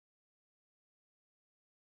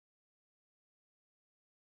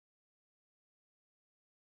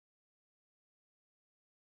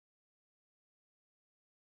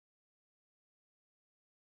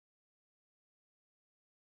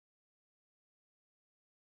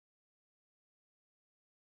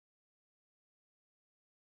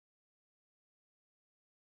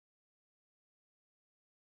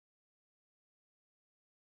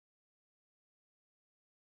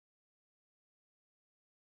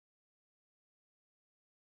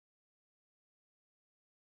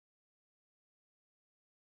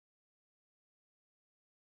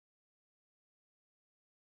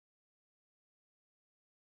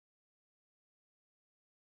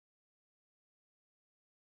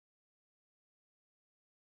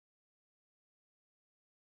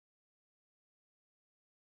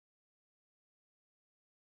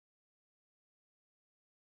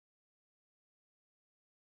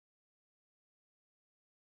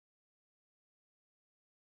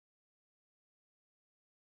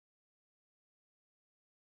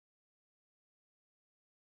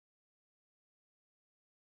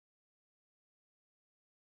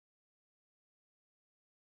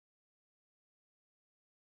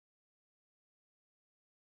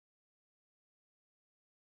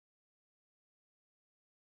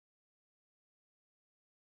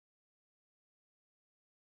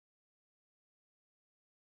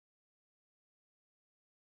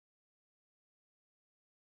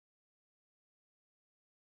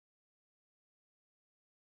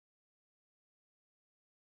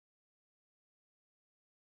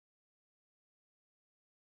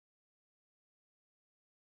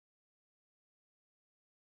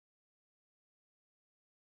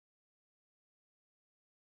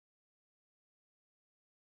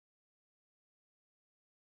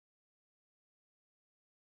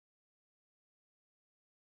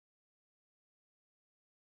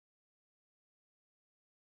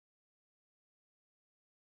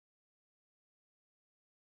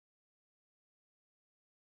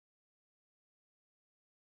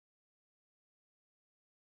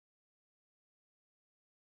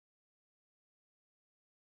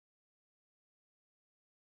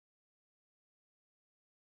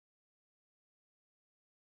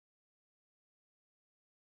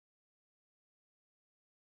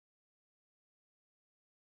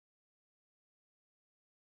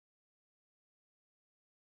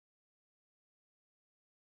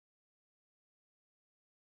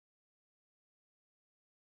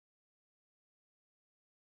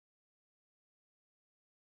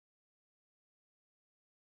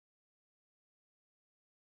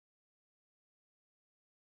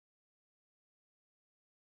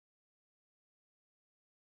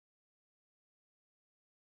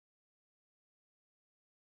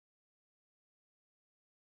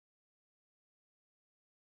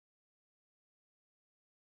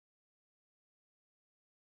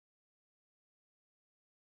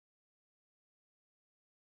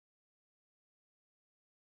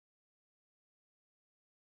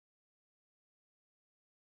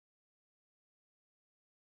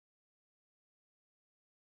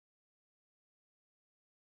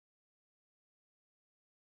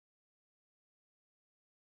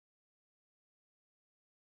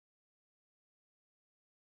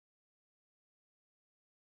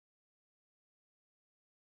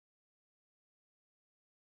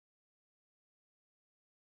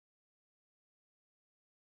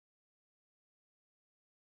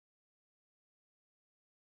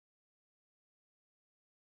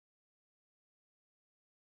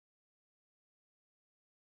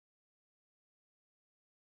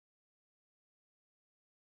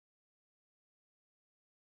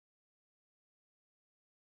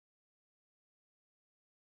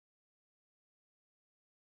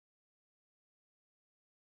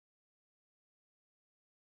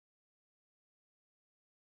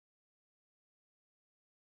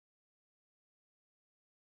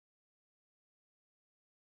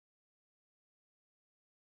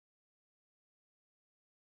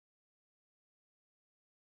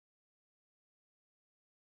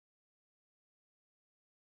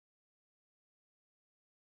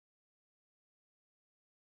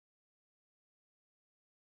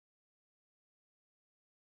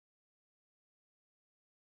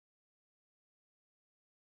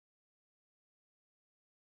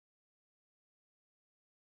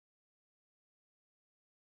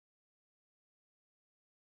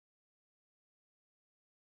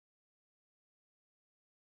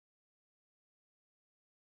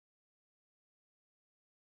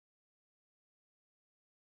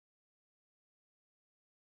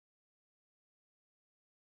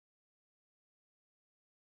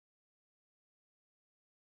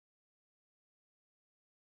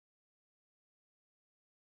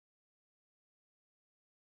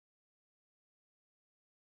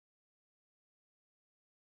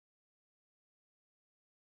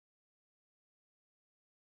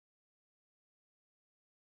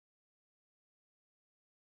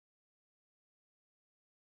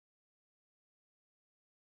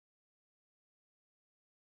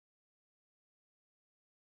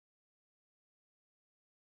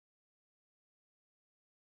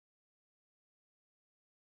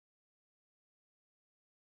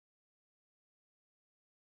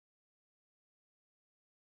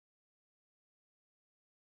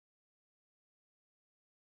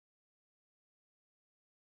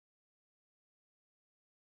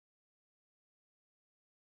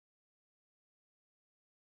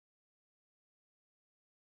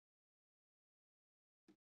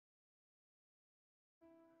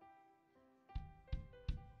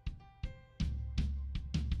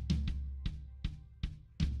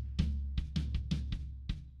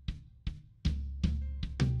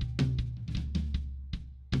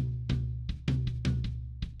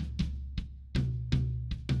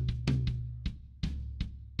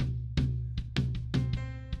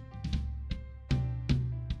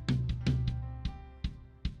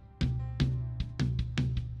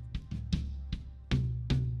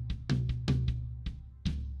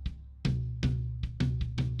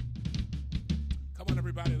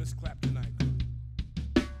everybody, let's clap tonight.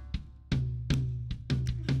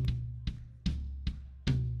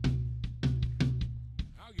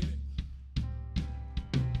 I'll get it.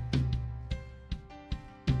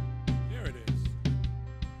 There it is.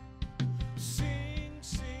 Sing,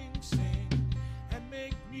 sing, sing, and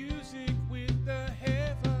make music with the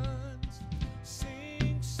heavens.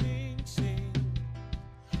 Sing, sing, sing.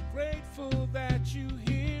 Grateful that you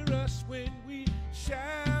hear us when we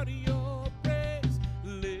shout your praise.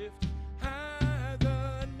 Lift high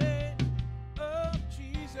the name of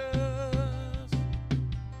Jesus.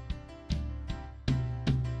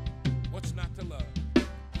 What's not to love?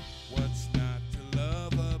 What's not to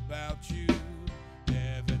love about you?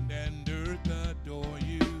 Heaven and earth adore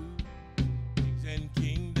you. Kings and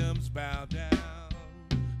kingdoms bow down.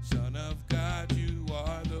 Son of God, you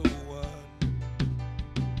are the one.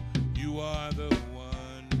 You are the one.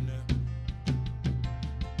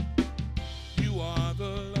 You are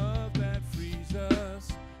the love that frees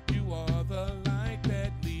us. You are the light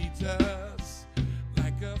that leads us.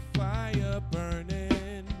 Like a fire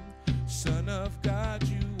burning. Son of God,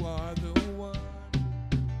 you are the one.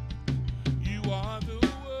 You are the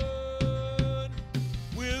one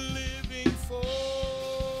we're living for.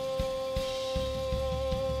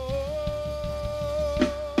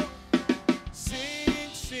 Sing,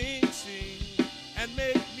 sing, sing, and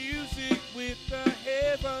make music with the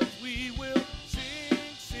heavens. We will sing,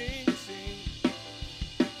 sing, sing.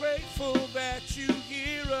 Grateful that you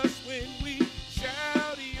hear us when we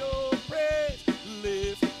shout your praise.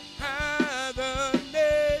 Lift high the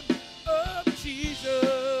name of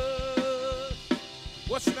Jesus.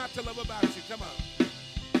 What's not to love about you? Come on.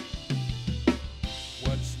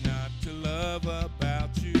 What's not to love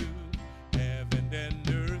about you? Heaven and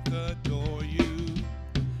earth adore you.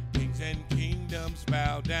 Kings and kingdoms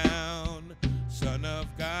bow down. Son of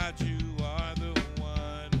God, you are the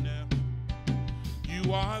one.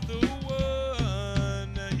 You are the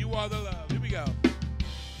one. You are the love. Here we go.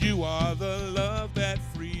 You are the love that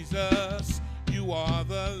frees us. You are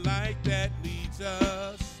the light that leads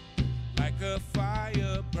us. Like a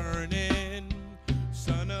fire burning.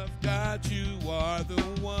 Son of God, you are the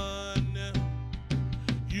one.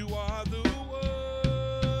 You are the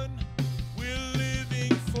one we're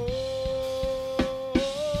living for.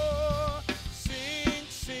 Sing,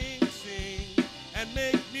 sing, sing, and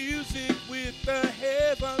make music with the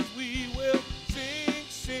heavens. We will sing,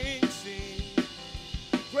 sing, sing.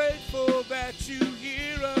 Grateful that you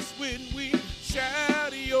hear us when we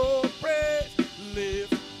shout your praise.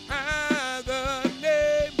 Lift high the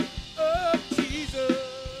name of Jesus.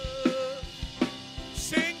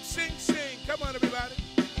 Sing, sing, sing. Come on, everybody.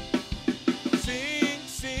 Sing,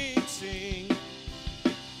 sing, sing.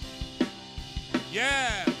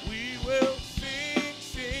 Yeah, we will sing,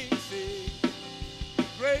 sing, sing.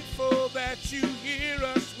 Grateful that you hear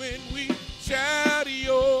us when we shout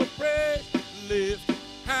your praise. Lift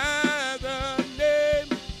high the name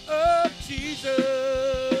of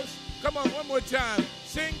Jesus. Come on, one more time.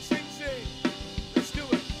 Sing, sing, sing. Let's do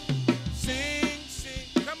it. Sing, sing.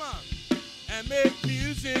 Come on. And make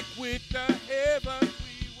music with the heavens.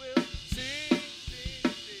 We will sing,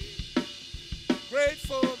 sing, sing.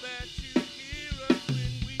 Grateful that you hear us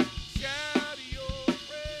when we shout your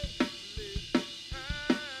praise. Lift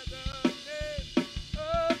high the name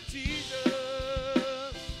of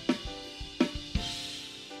Jesus.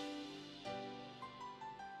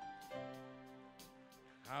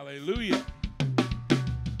 Hallelujah.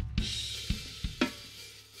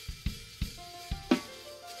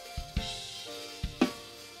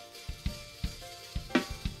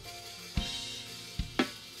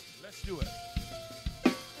 Let's do it.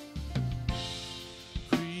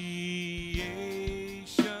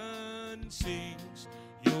 Creation sings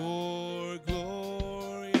your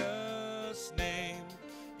glorious name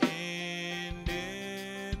in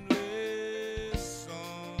endless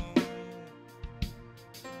song.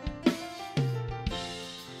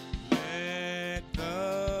 Let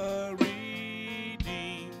the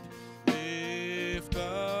redeemed lift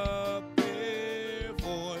up their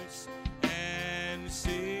voice and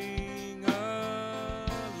sing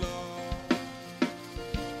along.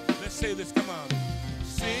 Let's say this, come on.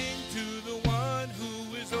 Sing to the one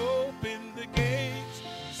who has opened the gates.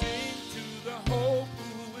 Sing to the hope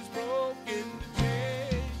who has broken the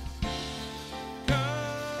chains.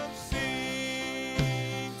 Come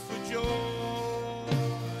sing for joy.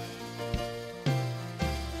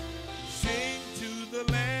 Sing to the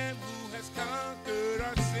Lamb who has conquered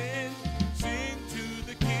our sin. Sing to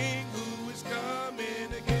the King who is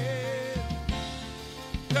coming again.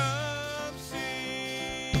 Come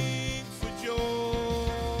sing for joy.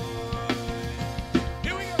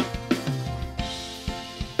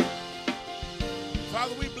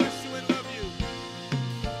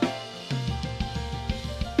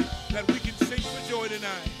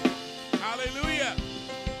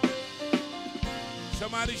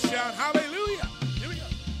 Somebody shout hallelujah. Here we go.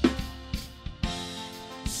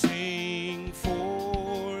 Sing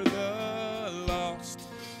for the lost.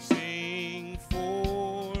 Sing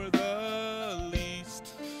for the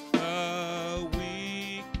least, the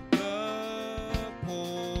weak, the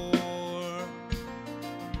poor.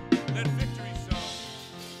 That victory song.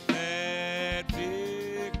 That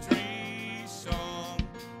victory song.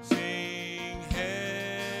 Sing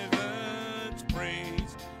heaven's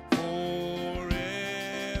praise forevermore.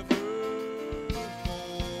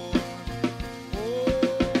 Oh,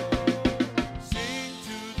 sing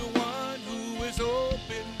to the one who has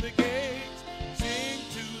opened the gates. Sing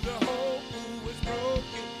to the hope who has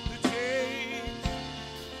broken the chains.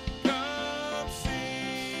 Come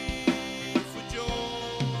sing for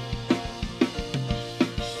joy.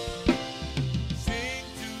 Sing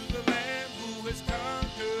to the Lamb who has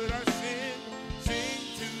conquered our sin. Sing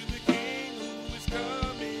to the King who is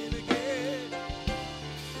coming again.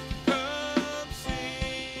 Come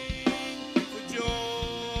sing for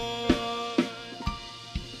joy.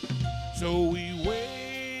 So we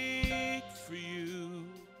wait for you.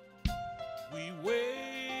 We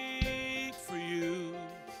wait for you.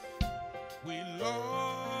 We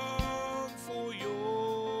long for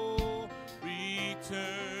your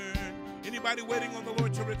return. Anybody waiting on the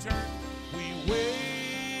Lord to return? We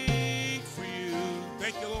wait for you.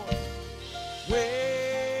 Thank you, Lord.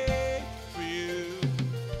 Wait for you.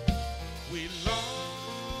 We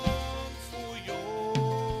long for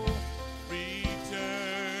your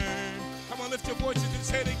return. Come on, lift your voices and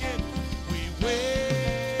say it again. We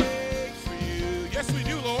wait for you. Yes, we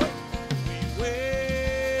do, Lord. We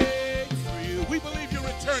wait for you. We believe you're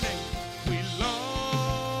returning. We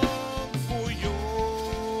long for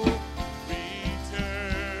your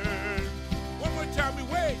return. One more time, we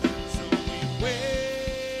wait. So we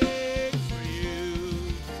wait for you.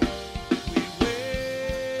 We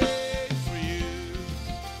wait for you.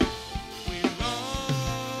 We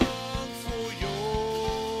long for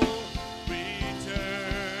your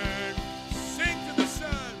return. Sing to the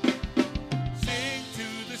Son. Sing to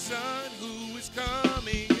the Son who is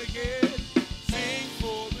coming again. Sing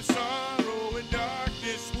for the sorrow and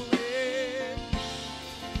darkness will end.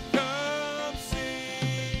 Come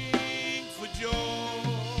sing for joy.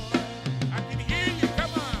 I can hear you.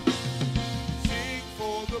 Come on. Sing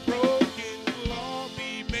for the broken will all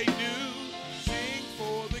be made new. Sing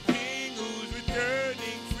for the King who's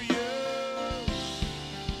returning for you.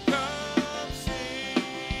 Come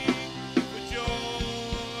sing for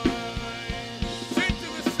joy. Sing to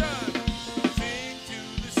the Son. Sing to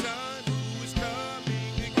the Son who is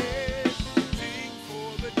coming again. Sing for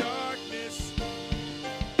the darkness.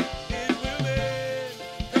 It will end.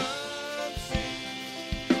 Come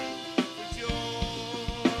sing for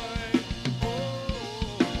joy.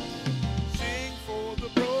 Oh, sing for the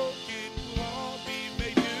broken will all be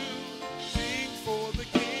made new. Sing for the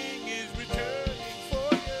King is returning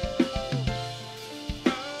for you.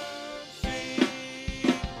 Come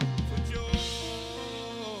sing for joy.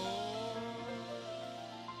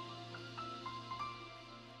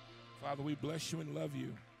 Father, we bless you and love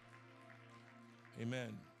you.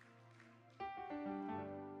 Amen.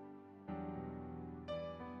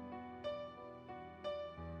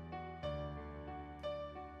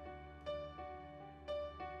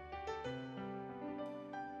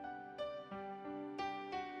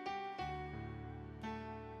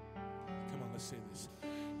 Come on, let's say this.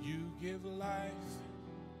 You give life.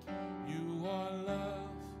 You are love.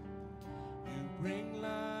 You bring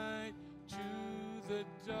light to the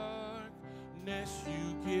darkness.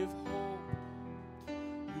 You give hope.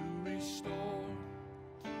 You restore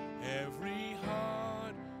every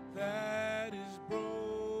heart that is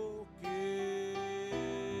broken.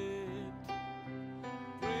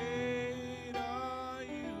 Great are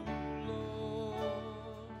you,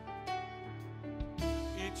 Lord.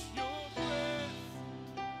 It's your breath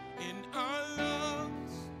in our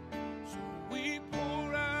lungs, so we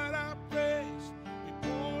pour out our praise. We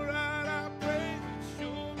pour out our praise. It's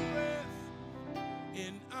your breath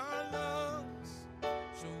in our lungs,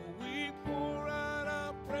 so we pour out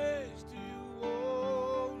our praise to you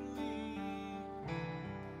only.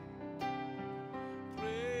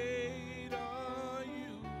 Great are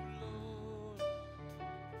you, Lord.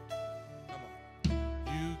 Come on.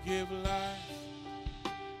 You give life.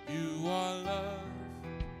 You are love.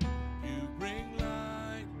 You bring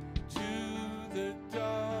light to the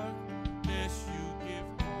darkness. You give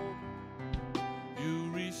hope. You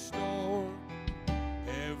restore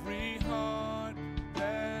every heart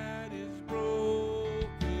that is broken.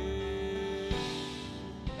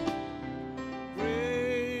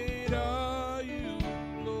 Great are you,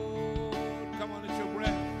 Lord. Come on, it's your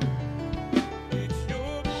breath.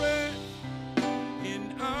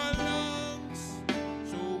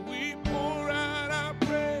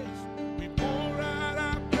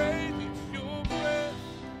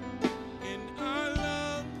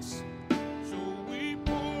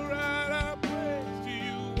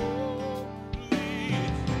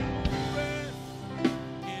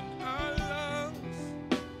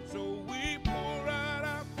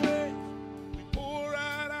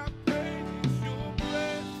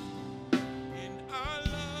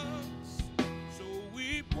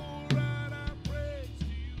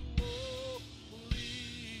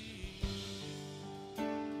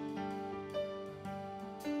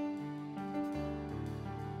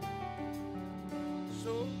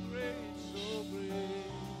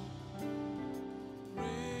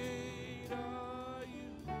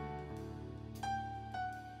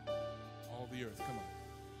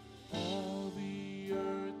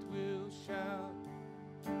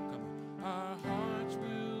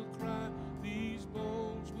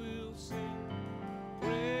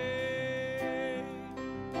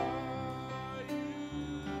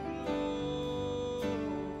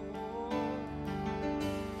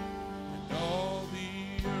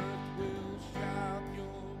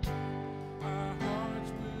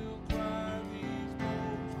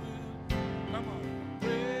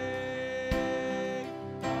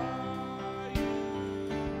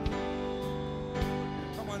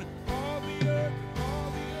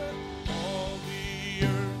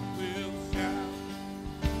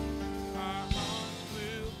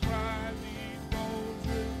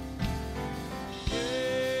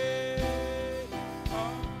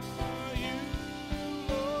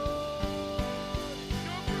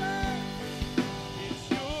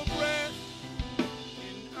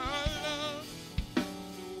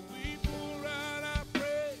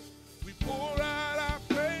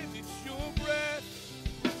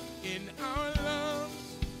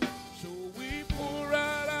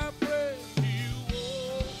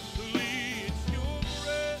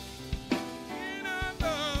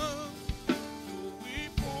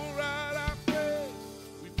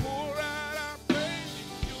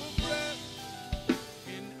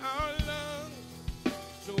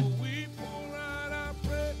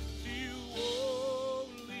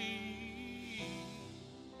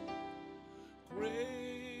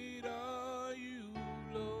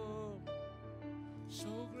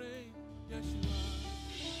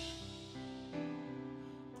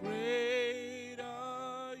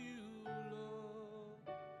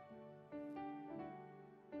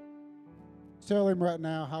 Tell him right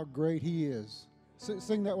now how great he is.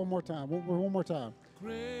 Sing that one more time. One more time.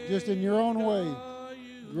 Just in your own way.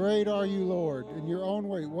 Great are you, Lord, in your own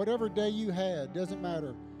way. Whatever day you had, doesn't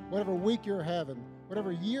matter. Whatever week you're having,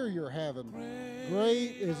 whatever year you're having,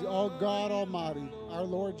 great is all God Almighty, our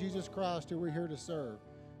Lord Jesus Christ, who we're here to serve.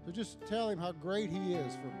 So just tell him how great he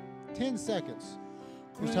is for 10 seconds.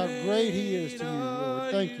 Just how great he is to you,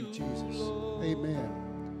 Lord. Thank you, Jesus. Amen.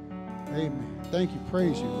 Amen. Thank you.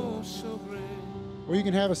 Praise you, Lord. Well, you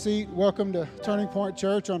can have a seat. Welcome to Turning Point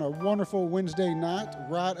Church on a wonderful Wednesday night,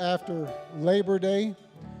 right after Labor Day.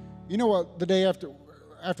 You know what the day after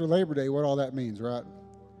Labor Day, what all that means, right?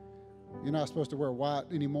 You're not supposed to wear white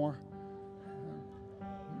anymore.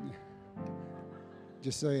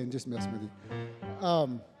 Just saying, just messing with you.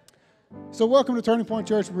 So welcome to Turning Point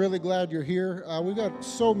Church. Really glad you're here. We've got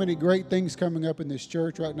so many great things coming up in this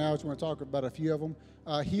church right now. I just want to talk about a few of them.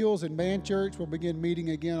 Heels and Man Church will begin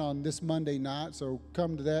meeting again on this Monday night, so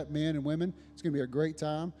come to that, men and women. It's going to be a great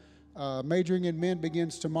time. Majoring in Men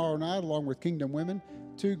begins tomorrow night along with Kingdom Women.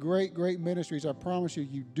 Two great ministries I promise you,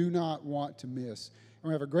 you do not want to miss. And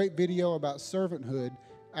we have a great video about servanthood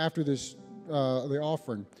after this, the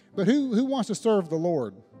offering. But who wants to serve the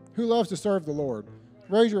Lord? Who loves to serve the Lord?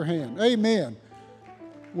 Raise your hand. Amen.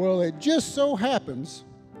 Well, it just so happens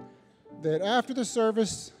that after the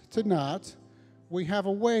service tonight, we have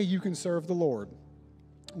a way you can serve the Lord.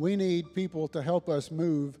 We need people to help us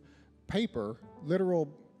move paper, literal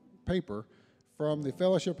paper, from the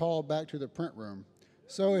fellowship hall back to the print room.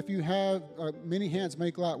 So if you have, many hands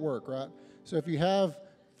make light work, right? So if you have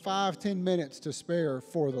 5-10 minutes to spare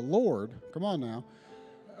for the Lord, come on now,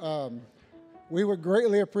 we would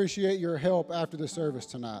greatly appreciate your help after the service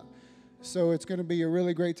tonight. So it's going to be a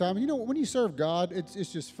really great time. You know, when you serve God,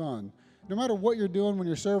 it's just fun. No matter what you're doing when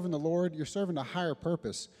you're serving the Lord, you're serving a higher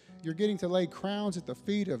purpose. You're getting to lay crowns at the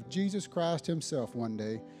feet of Jesus Christ himself one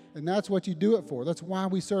day. And that's what you do it for. That's why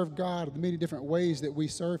we serve God in the many different ways that we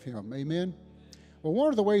serve him. Amen? Well, one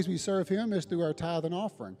of the ways we serve him is through our tithe and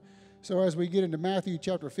offering. So as we get into Matthew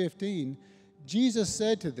chapter 15, Jesus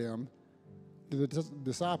said to them, to the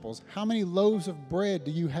disciples, how many loaves of bread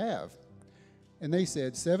do you have? And they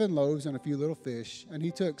said, 7 loaves and a few little fish. And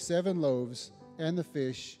he took 7 loaves and the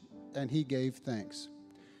fish, and he gave thanks.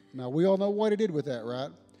 Now, we all know what he did with that, right?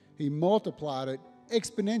 He multiplied it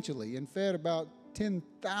exponentially and fed about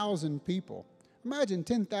 10,000 people. Imagine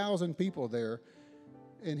 10,000 people there,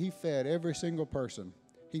 and he fed every single person.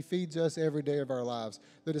 He feeds us every day of our lives.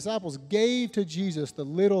 The disciples gave to Jesus the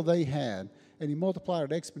little they had, and he multiplied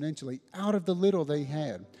it exponentially out of the little they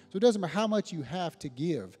had. So it doesn't matter how much you have to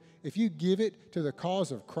give. If you give it to the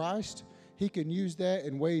cause of Christ, he can use that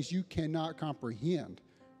in ways you cannot comprehend,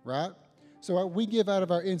 right? So we give out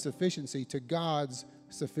of our insufficiency to God's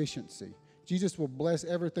sufficiency. Jesus will bless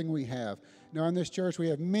everything we have. Now, in this church, we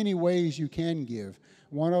have many ways you can give.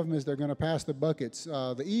 One of them is they're going to pass the buckets.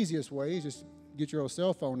 The easiest way is just get your old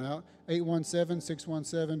cell phone out,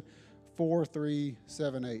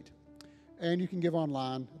 817-617-4378. And you can give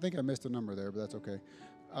online. I think I missed a number there, but that's okay.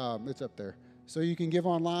 It's up there. So you can give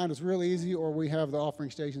online. It's real easy, or we have the offering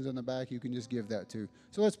stations in the back. You can just give that too.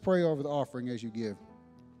 So let's pray over the offering as you give.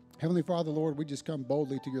 Heavenly Father, Lord, we just come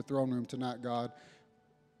boldly to your throne room tonight, God.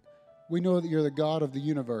 We know that you're the God of the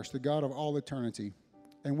universe, the God of all eternity,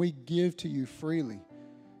 and we give to you freely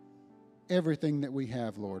everything that we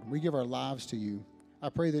have, Lord. We give our lives to you. I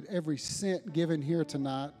pray that every cent given here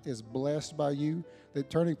tonight is blessed by you, that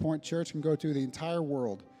Turning Point Church can go to the entire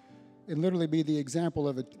world and literally be the example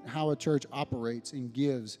of how a church operates and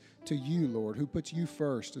gives to you, Lord, who puts you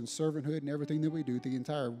first in servanthood and everything that we do, the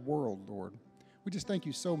entire world, Lord. We just thank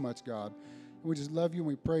you so much, God. We just love you and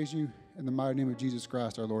we praise you in the mighty name of Jesus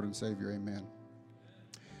Christ, our Lord and Savior. Amen.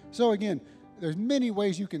 So again, there's many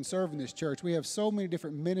ways you can serve in this church. We have so many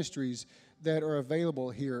different ministries that are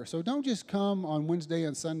available here. So don't just come on Wednesday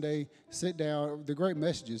and Sunday, sit down, the great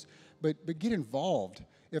messages, but get involved.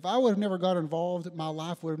 If I would have never got involved, my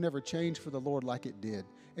life would have never changed for the Lord like it did.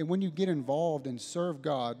 And when you get involved and serve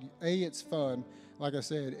God, it's fun, like I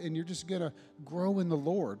said, and you're just going to grow in the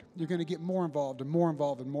Lord. You're going to get more involved and more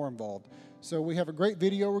involved and more involved. So we have a great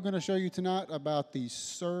video we're going to show you tonight about the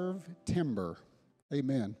Serve Timber.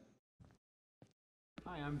 Amen.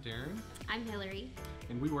 Hi, I'm Darren. I'm Hillary.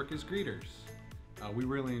 And we work as greeters. We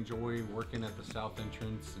really enjoy working at the south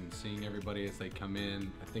entrance and seeing everybody as they come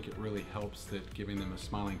in. I think it really helps that giving them a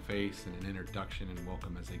smiling face and an introduction and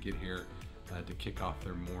welcome as they get here to kick off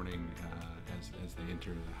their morning as they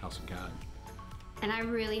enter the house of God. And I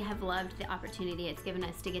really have loved the opportunity it's given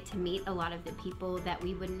us to get to meet a lot of the people that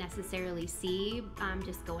we wouldn't necessarily see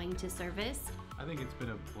just going to service. I think it's been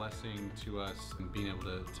a blessing to us and being able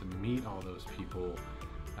to meet all those people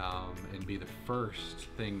and be the first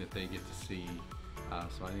thing that they get to see.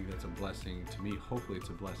 So I think that's a blessing to me. Hopefully it's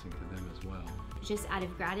a blessing to them as well. Just out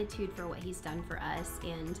of gratitude for what he's done for us,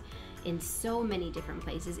 and in so many different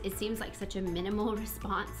places. It seems like such a minimal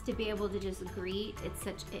response to be able to just greet.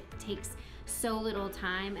 It takes so little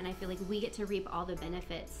time, and I feel like we get to reap all the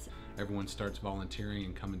benefits. Everyone starts volunteering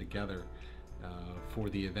and coming together for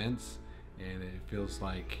the events, and it feels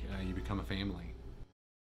like you become a family.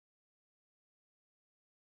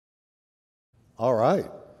 All right.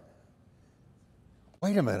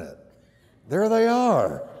 Wait a minute. There they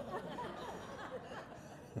are.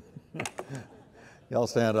 Y'all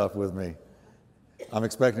stand up with me. I'm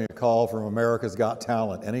expecting a call from America's Got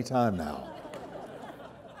Talent anytime now.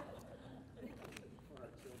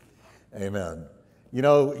 Amen. You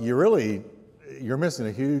know, you're missing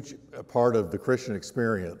a huge part of the Christian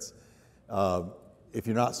experience if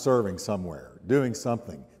you're not serving somewhere, doing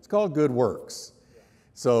something. It's called good works.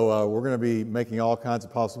 So we're going to be making all kinds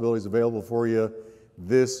of possibilities available for you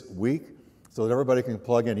this week so that everybody can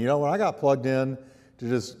plug in. You know, when I got plugged in to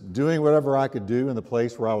just doing whatever I could do in the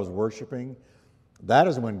place where I was worshiping, that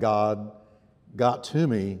is when God got to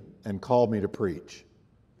me and called me to preach,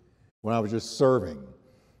 when I was just serving.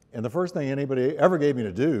 And the first thing anybody ever gave me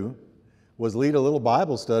to do was lead a little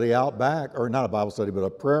Bible study out back, or not a Bible study, but a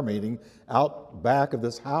prayer meeting out back of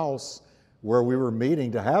this house where we were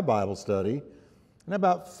meeting to have Bible study. And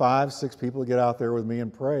about 5, 6 people would get out there with me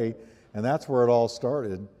and pray. And that's where it all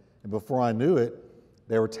started. And before I knew it,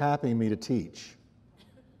 they were tapping me to teach.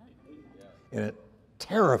 And it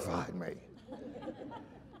terrified me.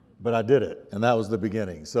 But I did it, and that was the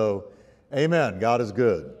beginning. So, amen. God is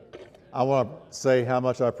good. I want to say how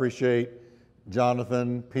much I appreciate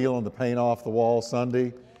Jonathan peeling the paint off the wall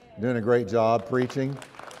Sunday, doing a great job preaching.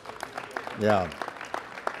 Yeah.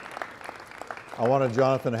 I wanted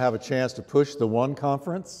Jonathan to have a chance to push the One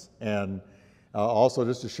Conference and also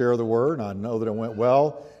just to share the word. And I know that it went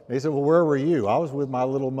well. And he said, well, where were you? I was with my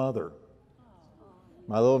little mother,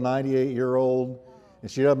 my little 98-year-old. And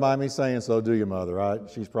she doesn't mind me saying so, do you, Mother?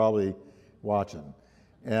 She's probably watching.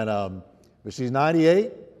 And but she's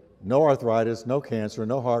 98, no arthritis, no cancer,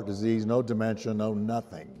 no heart disease, no dementia, no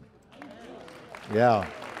nothing. Yeah.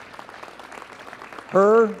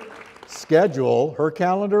 Her schedule, her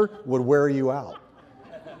calendar would wear you out.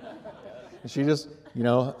 And she just,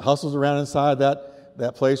 hustles around inside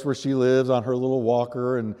that place where she lives on her little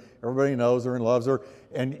walker, and everybody knows her and loves her.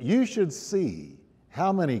 And you should see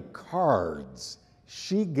how many cards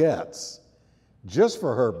she gets just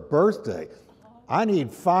for her birthday. I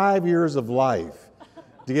need 5 years of life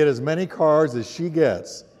to get as many cards as she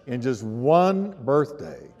gets in just one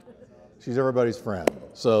birthday. She's everybody's friend.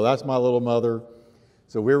 So that's my little mother.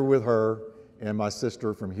 So we were with her and my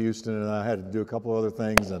sister from Houston, and I had to do a couple other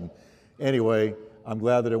things. And anyway, I'm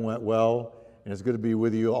glad that it went well, and it's good to be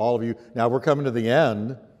with you, all of you. Now we're coming to the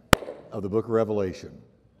end of the book of Revelation.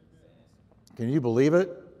 Can you believe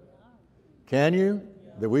it? Can you?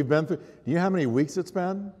 That we've been through. Do you know how many weeks it's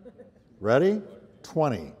been? Ready?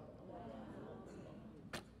 20.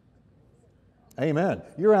 Amen.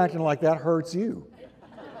 You're acting like that hurts you.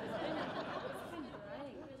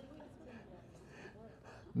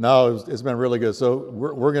 No, it's been really good. So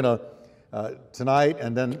we're going to, tonight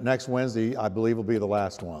and then next Wednesday, I believe will be the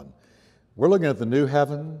last one. We're looking at the new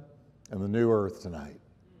heaven and the new earth tonight.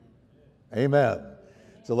 Amen.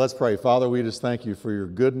 So let's pray. Father, we just thank you for your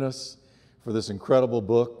goodness, for this incredible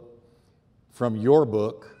book, from your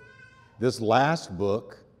book, this last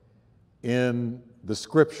book in the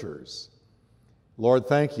Scriptures. Lord,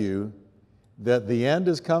 thank you that the end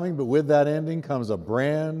is coming, but with that ending comes a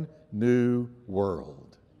brand new world.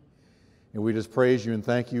 And we just praise you and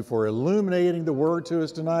thank you for illuminating the word to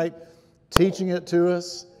us tonight, teaching it to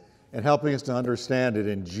us, and helping us to understand it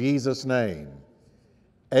in Jesus' name.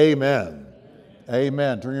 Amen.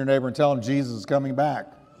 Amen. Turn to your neighbor and tell him Jesus is coming back.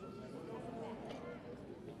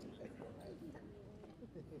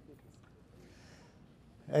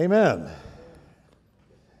 Amen.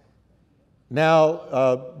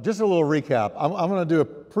 Now, just a little recap. I'm going to do a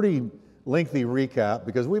pretty lengthy recap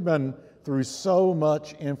because we've been through so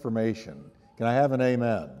much information. Can I have an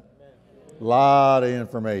amen? A lot of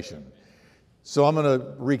information. So I'm going to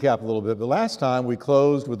recap a little bit. The last time we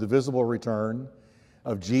closed with the visible return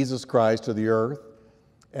of Jesus Christ to the earth.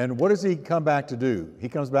 And what does he come back to do? He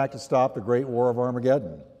comes back to stop the great war of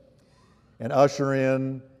Armageddon and usher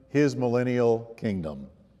in his millennial kingdom.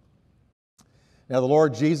 Now the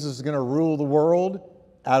Lord Jesus is going to rule the world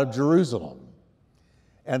out of Jerusalem.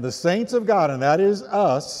 And the saints of God, and that is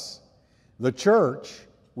us, the church,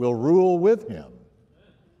 will rule with him.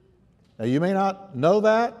 Now, you may not know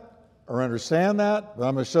that or understand that, but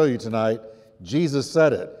I'm going to show you tonight. Jesus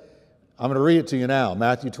said it. I'm going to read it to you now.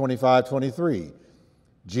 Matthew 25:23.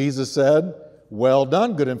 Jesus said, "Well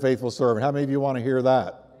done, good and faithful servant." How many of you want to hear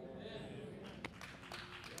that?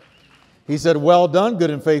 He said, "Well done, good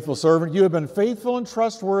and faithful servant. You have been faithful and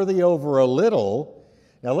trustworthy over a little."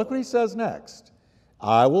 Now look what he says next.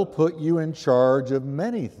 "I will put you in charge of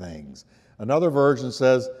many things." Another version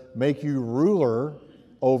says, "Make you ruler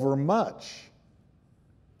over much."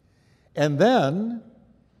 And then,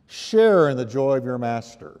 share in the joy of your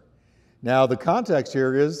master. Now the context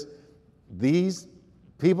here is these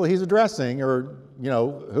people he's addressing, or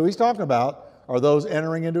who he's talking about, are those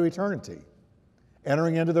entering into eternity,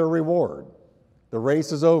 entering into their reward. The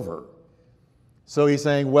race is over. So he's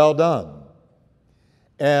saying, well done.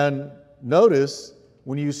 And notice,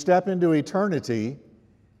 when you step into eternity,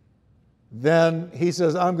 then he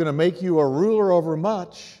says, I'm going to make you a ruler over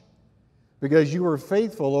much because you were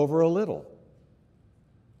faithful over a little.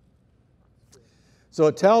 So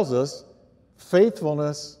it tells us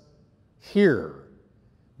faithfulness here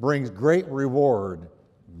brings great reward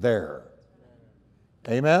there.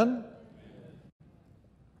 Amen?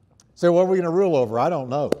 So what are we going to rule over? I don't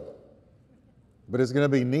know. But it's going to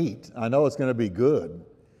be neat. I know it's going to be good.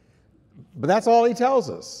 But that's all he tells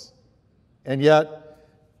us. And yet,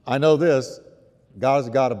 I know this, God is a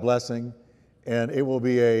God of blessing, and it will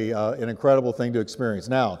be an incredible thing to experience.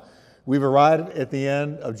 Now, we've arrived at the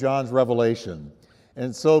end of John's Revelation.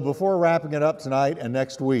 And so before wrapping it up tonight and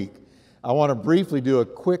next week, I want to briefly do a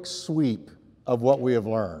quick sweep of what we have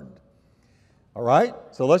learned. All right?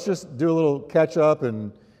 So let's just do a little catch up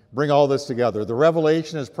and bring all this together. The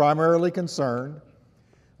Revelation is primarily concerned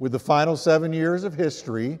with the final 7 years of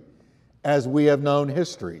history as we have known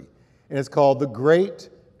history. And it's called the Great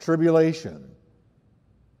Tribulation.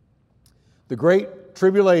 The Great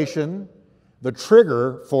Tribulation, the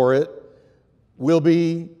trigger for it, will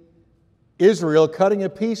be Israel cutting a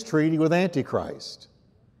peace treaty with Antichrist,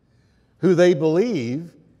 who they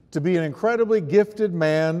believe to be an incredibly gifted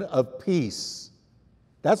man of peace.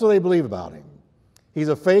 That's what they believe about him. He's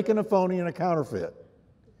a fake and a phony and a counterfeit.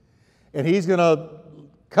 And he's going to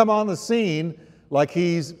come on the scene like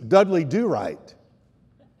he's Dudley Do-Right.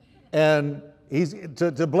 And he's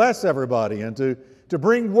to bless everybody and to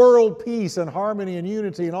bring world peace and harmony and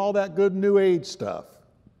unity and all that good New Age stuff.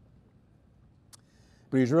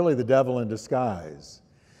 But he's really the devil in disguise.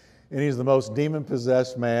 And he's the most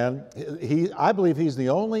demon-possessed man. I believe he's the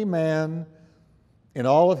only man in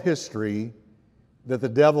all of history that the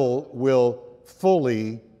devil will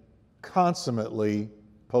fully, consummately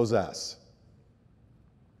possess.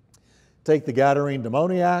 Take the Gadarene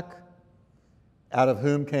demoniac, out of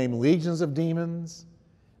whom came legions of demons.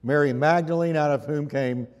 Mary Magdalene, out of whom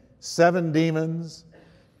came 7 demons.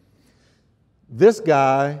 This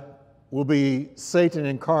guy will be Satan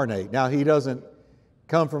incarnate. Now, he doesn't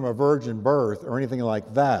come from a virgin birth or anything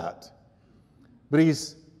like that, but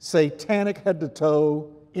he's satanic head to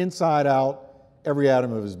toe, inside out, every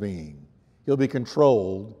atom of his being. He'll be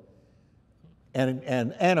controlled and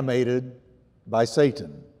animated by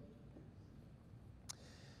Satan.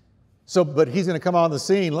 So, but he's going to come on the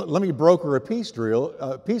scene. Let me broker a peace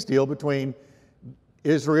deal between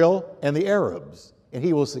Israel and the Arabs, and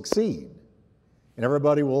he will succeed. And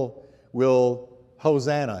everybody will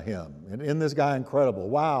Hosanna him. And isn't this guy incredible?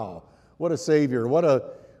 Wow, what a savior! What a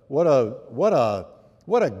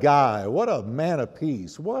guy! What a man of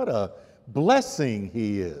peace! What a blessing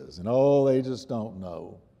he is! And oh, they just don't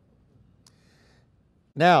know.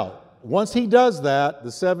 Now, once he does that,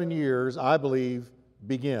 the 7 years, I believe,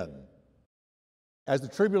 begin. As the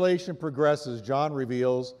tribulation progresses, John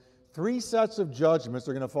reveals 3 sets of judgments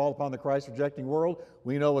are going to fall upon the Christ-rejecting world.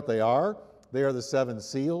 We know what they are. They are the 7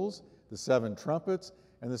 seals, the 7 trumpets,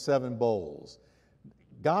 and the 7 bowls.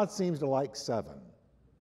 God seems to like 7,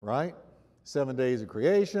 right? 7 days of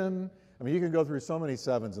creation. I mean, you can go through so many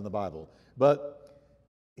 7s in the Bible. But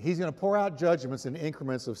he's going to pour out judgments in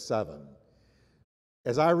increments of 7.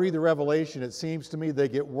 As I read the Revelation, it seems to me they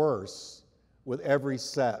get worse with every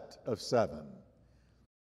set of 7.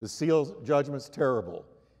 The seal judgment's terrible,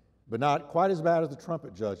 but not quite as bad as the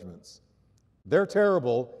trumpet judgments. They're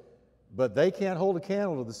terrible, but they can't hold a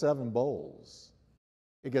candle to the 7 bowls.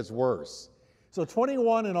 It gets worse. So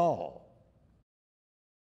 21 in all.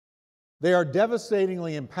 They are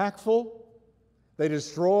devastatingly impactful. They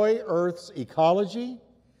destroy Earth's ecology.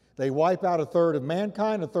 They wipe out 1/3 of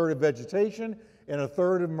mankind, 1/3 of vegetation, and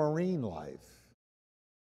 1/3 of marine life.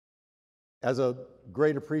 As a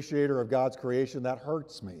great appreciator of God's creation, that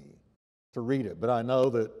hurts me to read it, but I know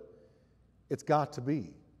that it's got to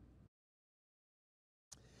be.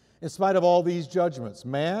 In spite of all these judgments,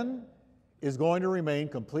 man is going to remain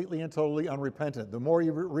completely and totally unrepentant. The more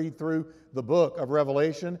you read through the book of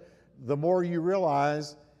Revelation, the more you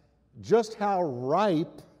realize just how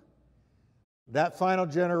ripe that final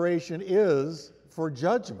generation is for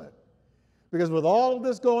judgment. Because with all of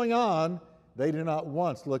this going on, they do not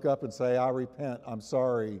once look up and say, I repent, I'm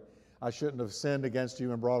sorry, I shouldn't have sinned against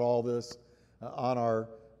you and brought all this on our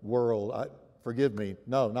world. Forgive me.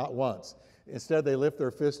 No, not once. Instead, they lift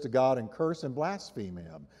their fist to God and curse and blaspheme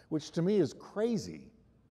him, which to me is crazy.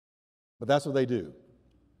 But that's what they do.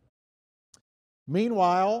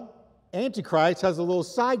 Meanwhile, Antichrist has a little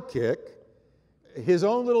sidekick, his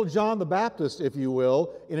own little John the Baptist, if you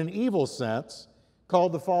will, in an evil sense,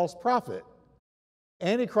 called the false prophet.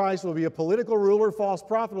 Antichrist will be a political ruler, false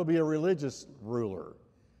prophet will be a religious ruler,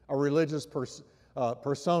 a religious person.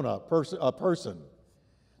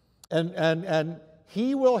 And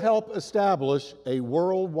he will help establish a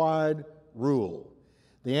worldwide rule.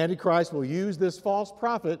 The Antichrist will use this false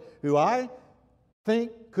prophet, who I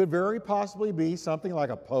think could very possibly be something like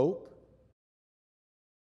a pope.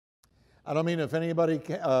 I don't mean if anybody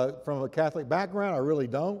from a Catholic background, I really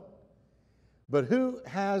don't. But who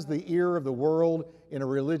has the ear of the world in a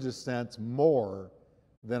religious sense more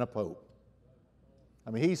than a pope?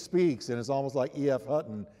 I mean, he speaks, and it's almost like E.F.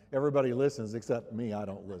 Hutton. Everybody listens except me, I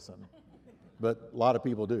don't listen. But a lot of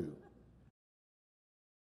people do.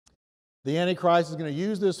 The Antichrist is going to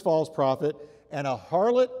use this false prophet, and a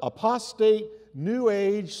harlot, apostate, New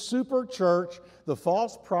Age, super church, the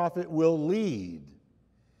false prophet will lead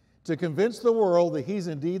to convince the world that he's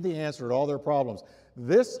indeed the answer to all their problems.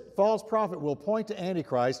 This false prophet will point to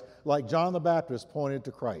Antichrist like John the Baptist pointed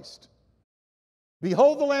to Christ.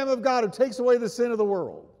 Behold the Lamb of God who takes away the sin of the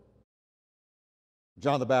world.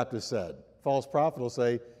 John the Baptist said. False prophet will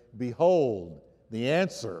say, behold the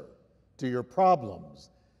answer to your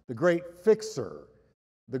problems, the great fixer,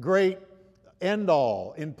 the great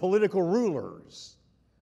end-all in political rulers.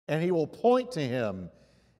 And he will point to him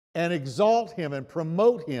and exalt him and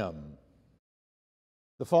promote him.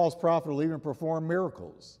 The false prophet will even perform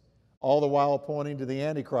miracles, all the while pointing to the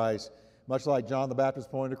Antichrist, much like John the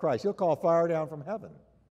Baptist pointed to Christ. He'll call fire down from heaven,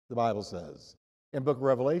 the Bible says, in book of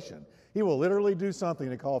Revelation. He will literally do something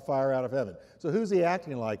to call fire out of heaven. So who's he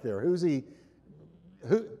acting like there? Who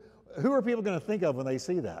are people going to think of when they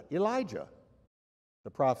see that? Elijah,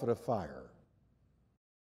 the prophet of fire.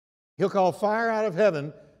 He'll call fire out of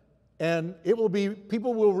heaven, and it will be,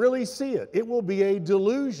 people will really see it. It will be a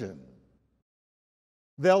delusion.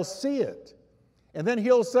 They'll see it. And then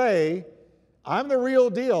he'll say, I'm the real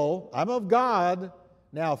deal. I'm of God.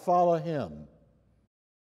 Now follow him.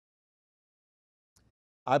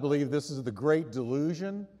 I believe this is the great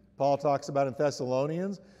delusion Paul talks about in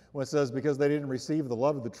Thessalonians when it says, because they didn't receive the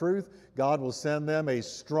love of the truth, God will send them a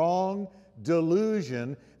strong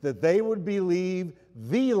delusion that they would believe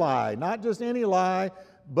the lie, not just any lie,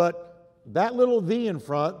 but that little "the" in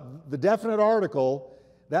front, the definite article.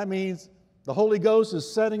 That means the Holy Ghost is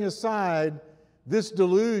setting aside this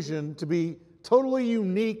delusion to be totally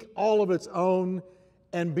unique, all of its own,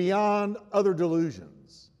 and beyond other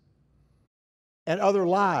delusions and other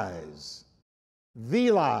lies.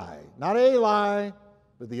 The lie, not a lie,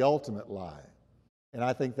 but the ultimate lie. And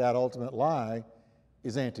I think that ultimate lie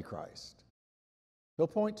is Antichrist. He'll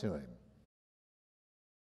point to him.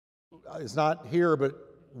 It's not here, but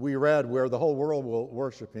we read where the whole world will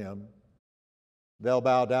worship him. They'll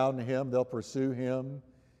bow down to him, they'll pursue him,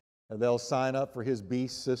 and they'll sign up for his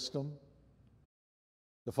beast system.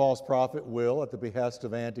 The false prophet will, at the behest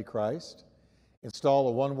of Antichrist, install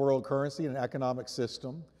a one-world currency and an economic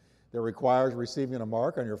system that requires receiving a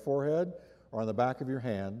mark on your forehead or on the back of your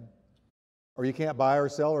hand, or you can't buy or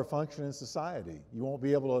sell or function in society. You won't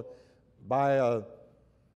be able to buy a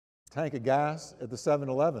tank of gas at the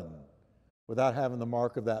 7-Eleven without having the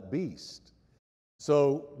mark of that beast.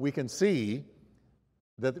 So we can see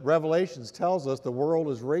that Revelations tells us the world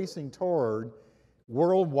is racing toward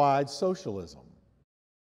worldwide socialism.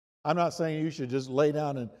 I'm not saying you should just lay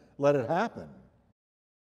down and let it happen.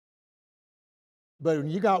 But when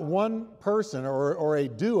you got one person or a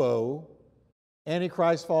duo,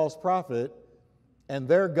 Antichrist, false prophet, and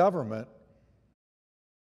their government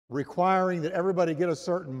requiring that everybody get a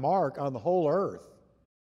certain mark on the whole earth,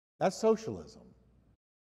 that's socialism.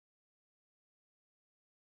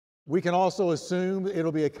 We can also assume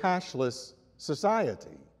it'll be a cashless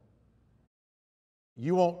society.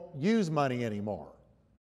 You won't use money anymore.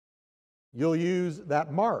 You'll use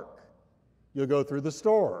that mark. You'll go through the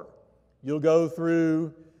store. You'll go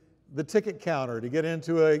through the ticket counter to get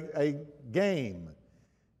into a game.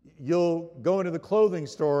 You'll go into the clothing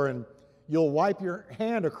store and you'll wipe your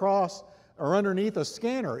hand across or underneath a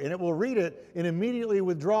scanner, and it will read it and immediately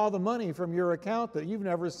withdraw the money from your account that you've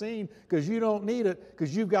never seen because you don't need it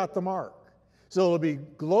because you've got the mark. So it'll be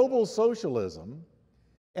global socialism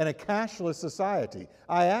and a cashless society.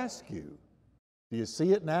 I ask you, do you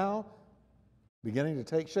see it now beginning to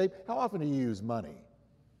take shape? How often do you use money?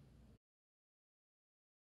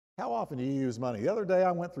 How often do you use money? The other day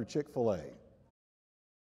I went through Chick-fil-A,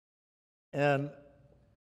 and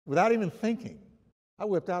without even thinking, I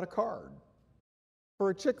whipped out a card for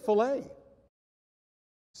a Chick-fil-A.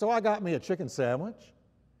 So I got me a chicken sandwich,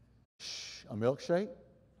 a milkshake.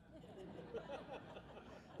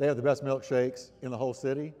 They have the best milkshakes in the whole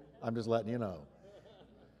city. I'm just letting you know.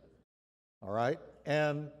 All right?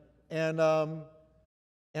 And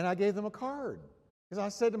I gave them a card because I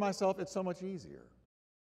said to myself, it's so much easier.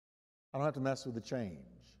 I don't have to mess with the change.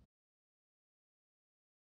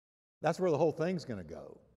 That's where the whole thing's going to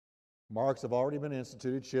go. Marks have already been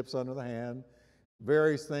instituted, chips under the hand,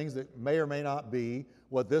 various things that may or may not be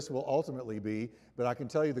what this will ultimately be. But I can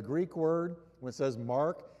tell you the Greek word, when it says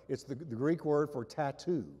mark, it's the Greek word for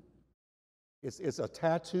tattoo. It's a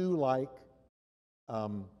tattoo-like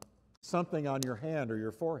something on your hand or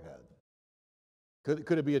your forehead.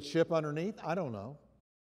 Could it be a chip underneath? I don't know.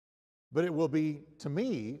 But it will be, to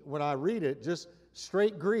me, when I read it, just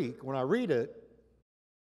straight Greek, when I read it,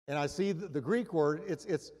 and I see the Greek word,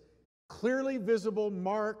 it's clearly visible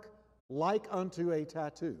mark like unto a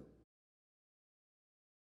tattoo.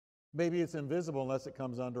 Maybe it's invisible unless it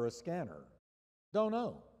comes under a scanner. Don't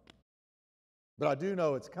know. But I do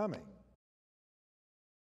know it's coming.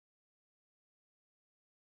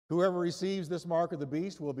 Whoever receives this mark of the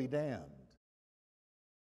beast will be damned.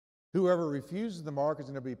 Whoever refuses the mark is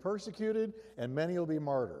going to be persecuted, and many will be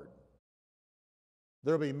martyred.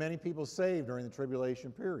 There will be many people saved during the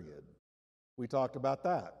tribulation period. We talked about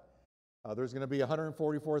that. There's going to be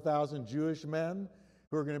 144,000 Jewish men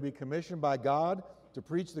who are going to be commissioned by God to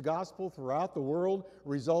preach the gospel throughout the world,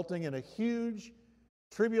 resulting in a huge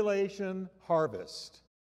tribulation harvest.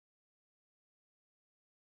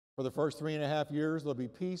 For the first 3.5 years, there'll be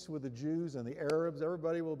peace with the Jews and the Arabs.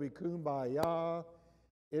 Everybody will be kumbaya.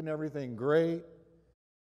 Isn't everything great?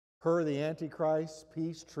 Per the Antichrist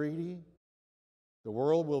peace treaty, the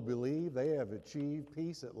world will believe they have achieved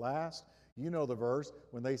peace at last. You know the verse,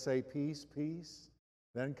 when they say peace, peace,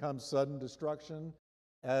 then comes sudden destruction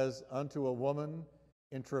as unto a woman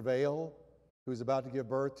in travail who's about to give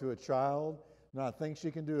birth to a child. Not a thing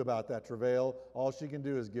she can do about that travail. All she can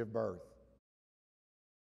do is give birth.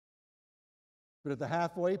 But at the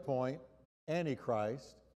halfway point,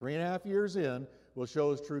 Antichrist, 3.5 years in, will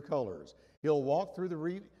show his true colors. He'll walk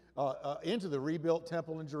through into the rebuilt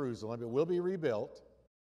temple in Jerusalem. It will be rebuilt.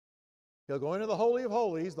 He'll go into the Holy of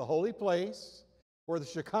Holies, the holy place where the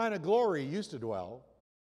Shekinah glory used to dwell,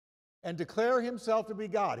 and declare himself to be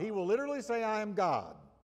God. He will literally say, I am God.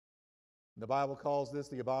 The Bible calls this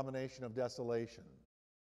the abomination of desolation.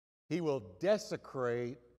 He will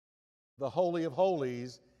desecrate the Holy of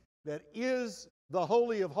Holies that is the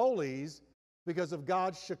Holy of Holies because of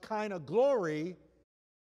God's Shekinah glory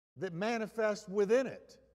that manifests within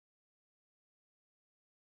it.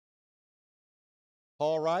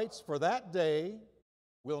 Paul writes, for that day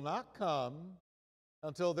will not come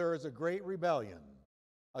until there is a great rebellion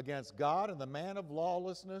against God, and the man of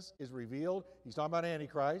lawlessness is revealed. He's talking about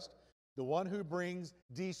Antichrist, the one who brings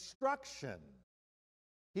destruction.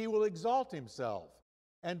 He will exalt himself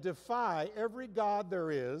and defy every god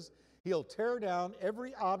there is. He'll tear down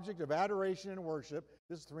every object of adoration and worship.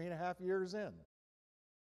 This is 3.5 years in.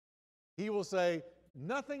 He will say,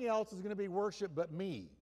 nothing else is going to be worshiped but me.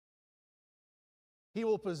 He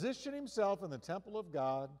will position himself in the temple of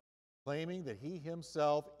God, claiming that he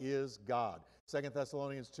himself is God. 2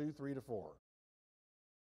 Thessalonians 2, 3-4.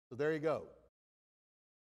 So there you go.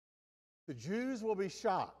 The Jews will be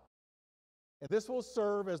shocked. And this will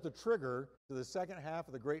serve as the trigger to the second half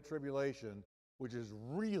of the Great Tribulation, which is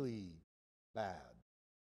really bad.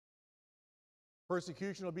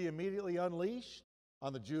 Persecution will be immediately unleashed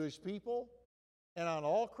on the Jewish people and on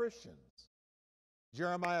all Christians.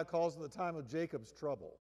 Jeremiah calls it the time of Jacob's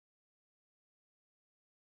trouble.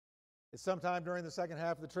 It's sometime during the second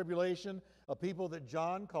half of the tribulation, a people that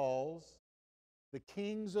John calls the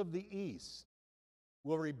kings of the east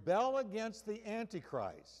will rebel against the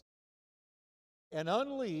Antichrist and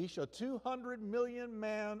unleash a 200 million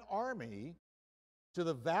man army to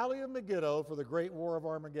the valley of Megiddo for the great war of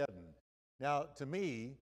Armageddon. Now, to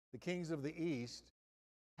me, the kings of the east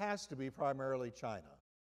has to be primarily China,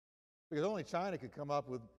 because only China could come up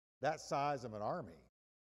with that size of an army.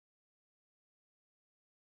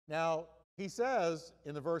 Now, he says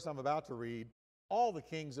in the verse I'm about to read, all the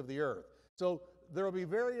kings of the earth. So there will be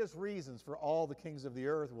various reasons for all the kings of the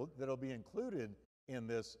earth that will be included in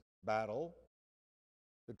this battle.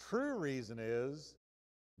 The true reason is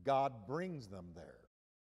God brings them there.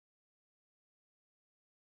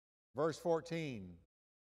 Verse 14,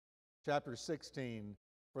 chapter 16,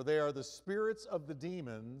 for they are the spirits of the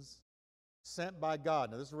demons sent by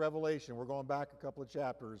God. Now this is Revelation. We're going back a couple of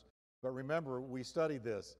chapters, but remember, we studied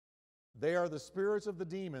this. They are the spirits of the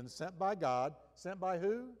demons sent by God. Sent by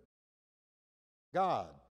who? God.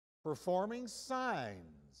 Performing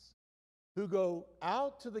signs, who go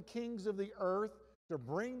out to the kings of the earth to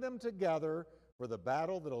bring them together for the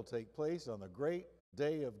battle that will take place on the great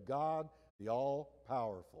day of God, the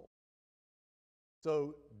all-powerful.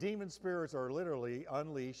 So demon spirits are literally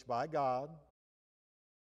unleashed by God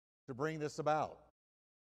to bring this about.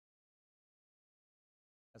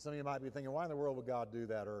 And some of you might be thinking, why in the world would God do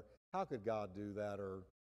that? Or how could God do that? Or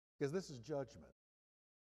because this is judgment.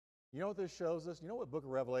 You know what this shows us? You know what book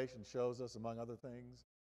of Revelation shows us, among other things?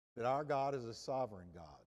 That our God is a sovereign God.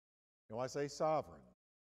 And when I say sovereign,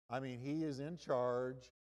 I mean He is in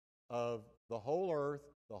charge of the whole earth,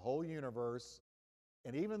 the whole universe.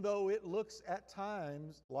 And even though it looks at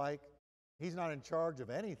times like He's not in charge of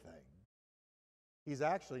anything, He's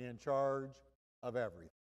actually in charge of everything.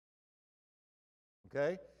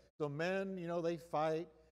 Okay? So men, they fight.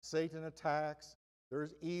 Satan attacks.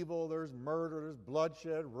 There's evil, there's murder, there's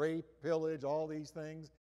bloodshed, rape, pillage, all these things.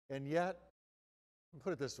 And yet,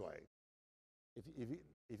 put it this way.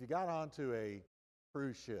 If you got onto a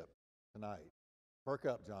cruise ship tonight, perk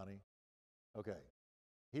up, Johnny. Okay.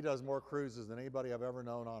 He does more cruises than anybody I've ever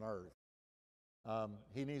known on earth.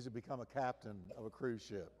 He needs to become a captain of a cruise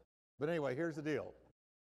ship. But anyway, here's the deal.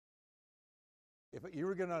 If you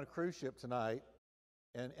were getting on a cruise ship tonight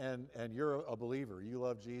and you're a believer, you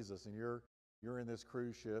love Jesus, and you're in this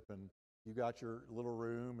cruise ship and you got your little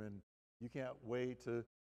room and you can't wait to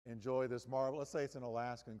enjoy this marvel. Let's say it's an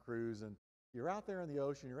Alaskan cruise and you're out there in the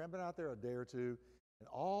ocean, you've been out there a day or two, and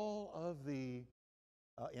all of the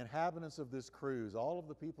inhabitants of this cruise, all of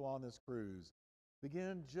the people on this cruise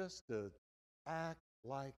begin just to act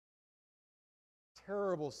like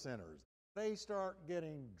terrible sinners. They start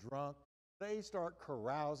getting drunk. They start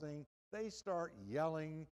carousing. They start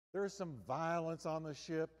yelling. There's some violence on the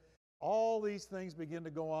ship. All these things begin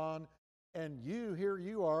to go on. And here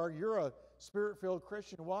you are, you're a Spirit-filled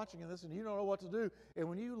Christian watching this, and you don't know what to do. And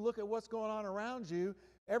when you look at what's going on around you,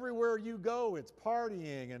 everywhere you go, it's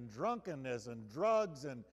partying and drunkenness and drugs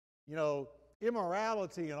and,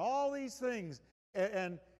 immorality and all these things.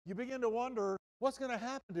 And you begin to wonder, what's going to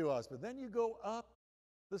happen to us? But then you go up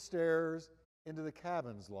the stairs into the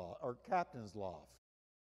captain's loft.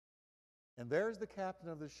 And there's the captain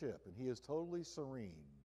of the ship, and he is totally serene.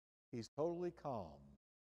 He's totally calm.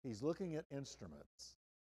 He's looking at instruments.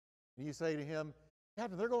 And you say to him,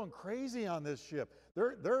 Captain, they're going crazy on this ship.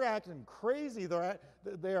 They're acting crazy.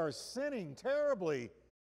 They are sinning terribly.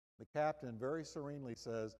 The captain very serenely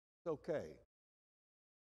says, it's okay.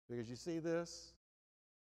 Because you see this?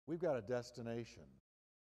 We've got a destination.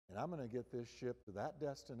 And I'm going to get this ship to that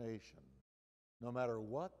destination. No matter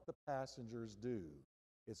what the passengers do,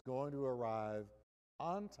 it's going to arrive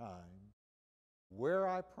on time, where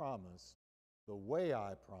I promised, the way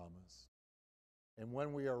I promised. And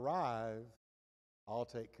when we arrive, I'll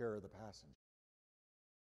take care of the passengers.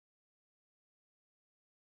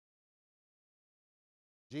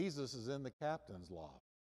 Jesus is in the captain's loft.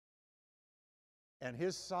 And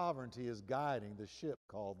His sovereignty is guiding the ship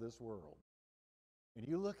called this world. And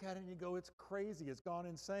you look at it and you go, it's crazy, it's gone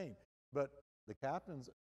insane. But the captain's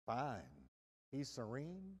fine. He's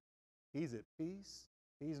serene. He's at peace.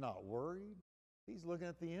 He's not worried. He's looking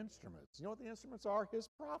at the instruments. You know what the instruments are? His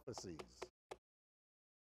prophecies.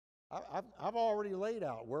 I've already laid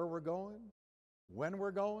out where we're going, when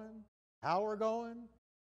we're going, how we're going,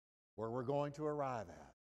 where we're going to arrive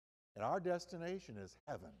at. And our destination is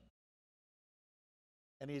heaven.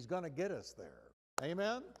 And He's going to get us there.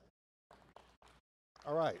 Amen?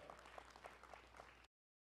 All right.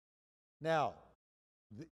 Now,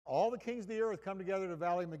 all the kings of the earth come together to the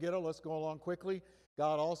Valley of Megiddo. Let's go along quickly.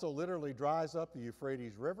 God also literally dries up the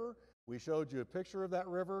Euphrates River. We showed you a picture of that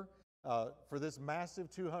river for this massive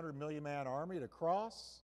 200 million man army to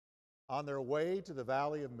cross on their way to the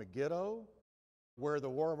Valley of Megiddo, where the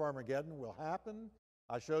War of Armageddon will happen.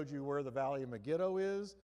 I showed you where the Valley of Megiddo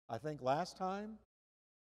is, I think, last time.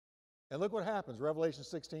 And look what happens, Revelation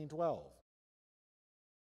 16:12.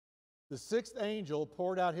 The sixth angel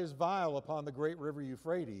poured out his vial upon the great river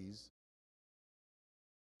Euphrates,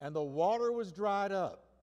 and the water was dried up.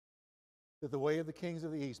 that the way of the kings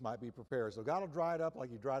of the east might be prepared. So God will dry it up like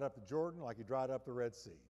he dried up the Jordan, like he dried up the Red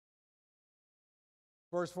Sea.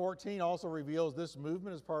 Verse 14 also reveals this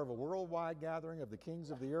movement is part of a worldwide gathering of the kings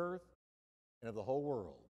of the earth and of the whole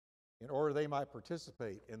world, in order they might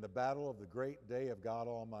participate in the battle of the great day of God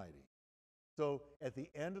Almighty. So at the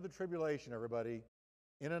end of the tribulation, everybody,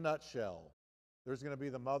 in a nutshell, there's going to be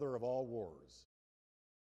the mother of all wars.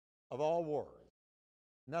 Of all wars.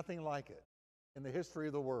 Nothing like it in the history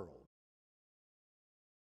of the world.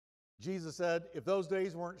 Jesus said, if those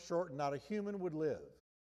days weren't shortened, not a human would live.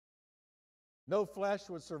 No flesh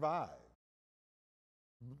would survive.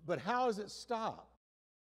 But how does it stop?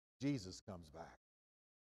 Jesus comes back.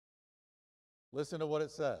 Listen to what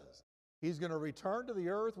it says. He's going to return to the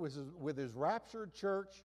earth with his raptured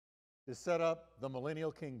church to set up the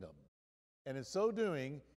millennial kingdom. And in so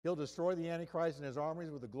doing, he'll destroy the Antichrist and his armies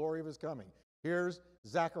with the glory of his coming. Here's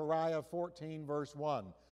Zechariah 14, verse 1.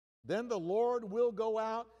 Then the Lord will go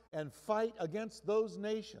out and fight against those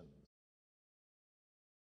nations,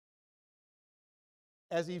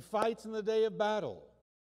 as he fights in the day of battle.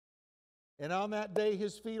 And on that day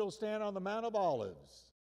his feet will stand on the Mount of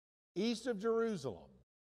Olives, east of Jerusalem.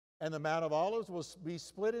 And the Mount of Olives will be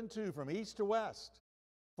split in two from east to west,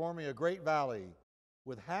 forming a great valley,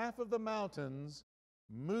 with half of the mountains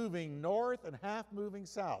moving north and half moving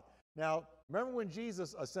south. Now, remember when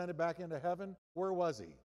Jesus ascended back into heaven? Where was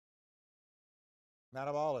he? Mount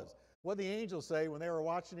of Olives. What did the angels say when they were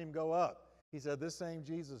watching him go up? He said, this same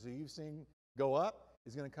Jesus who you've seen go up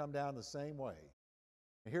is going to come down the same way.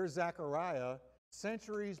 And here's Zechariah,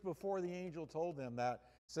 centuries before the angel told them that,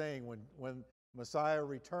 saying when Messiah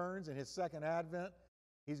returns in his second advent,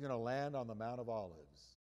 he's going to land on the Mount of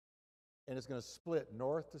Olives. And it's going to split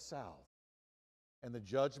north to south. And the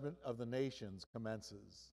judgment of the nations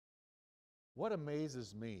commences. What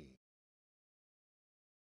amazes me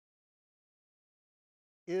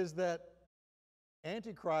is that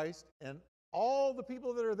Antichrist and all the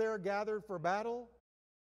people that are there gathered for battle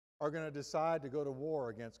are going to decide to go to war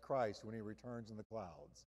against Christ when he returns in the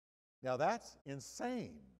clouds. Now that's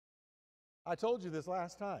insane. I told you this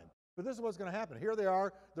last time, but this is what's going to happen. Here they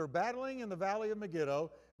are, they're battling in the valley of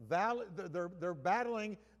Megiddo, they're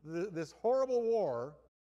battling this horrible war,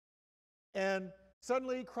 and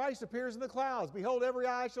suddenly Christ appears in the clouds. Behold, every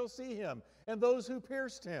eye shall see him, and those who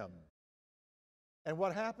pierced him. And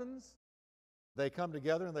what happens? They come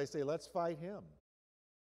together and they say, let's fight him.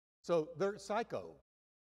 So they're psycho.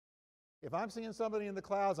 If I'm seeing somebody in the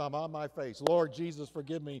clouds, I'm on my face. Lord Jesus,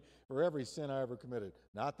 forgive me for every sin I ever committed.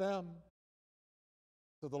 Not them.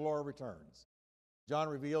 So the Lord returns. John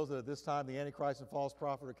reveals that at this time the Antichrist and false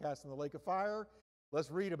prophet are cast in the lake of fire.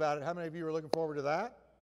 Let's read about it. How many of you are looking forward to that?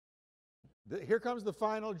 Here comes the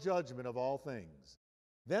final judgment of all things.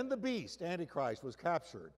 Then the beast, Antichrist, was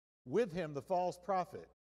captured. With him the false prophet,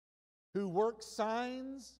 who worked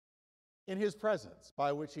signs in his presence,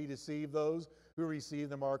 by which he deceived those who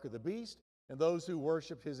received the mark of the beast and those who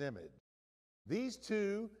worship his image. These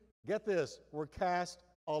two, get this, were cast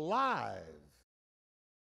alive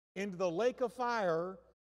into the lake of fire,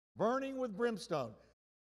 burning with brimstone.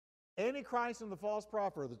 Antichrist and the false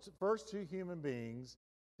prophet are the first two human beings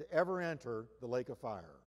to ever enter the lake of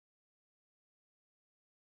fire.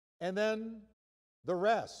 And then the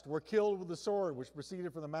rest were killed with the sword which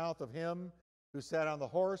proceeded from the mouth of him who sat on the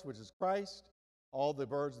horse, which is Christ. All the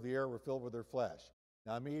birds of the air were filled with their flesh.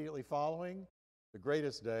 Now immediately following the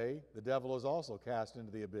greatest day, the devil is also cast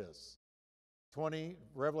into the abyss.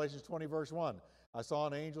 Revelation 20, verse 1. I saw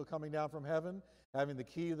an angel coming down from heaven, having the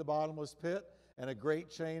key of the bottomless pit and a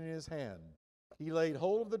great chain in his hand. He laid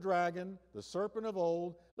hold of the dragon, the serpent of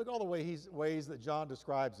old. Look all the ways that John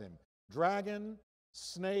describes him. Dragon,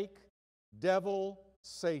 snake, devil,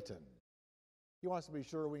 Satan. He wants to be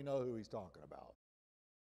sure we know who he's talking about.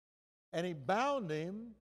 And he bound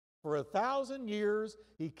him for 1,000 years.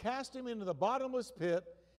 He cast him into the bottomless pit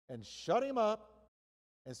and shut him up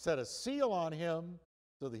and set a seal on him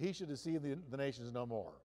so that he should deceive the nations no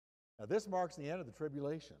more. Now this marks the end of the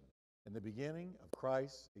tribulation and the beginning of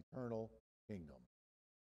Christ's eternal kingdom.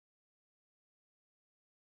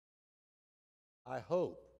 I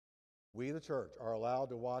hope we, the church, are allowed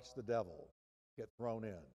to watch the devil get thrown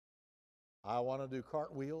in. I want to do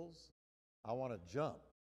cartwheels. I want to jump.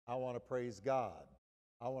 I want to praise God.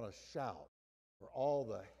 I want to shout for all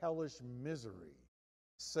the hellish misery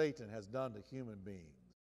Satan has done to human beings.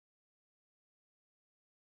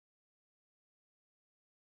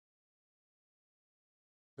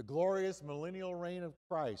 The glorious millennial reign of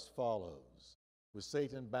Christ follows, with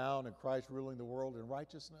Satan bound and Christ ruling the world in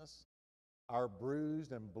righteousness. Our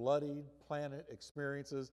bruised and bloodied planet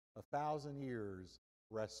experiences 1,000 years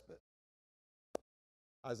respite.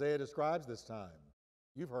 Isaiah describes this time.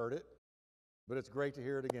 You've heard it, but it's great to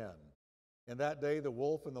hear it again. In that day, the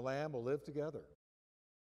wolf and the lamb will live together.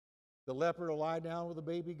 The leopard will lie down with the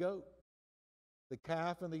baby goat. The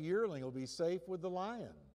calf and the yearling will be safe with the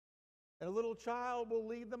lion. And a little child will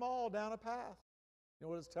lead them all down a path. You know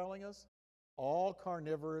what it's telling us? All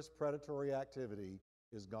carnivorous predatory activity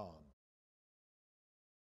is gone.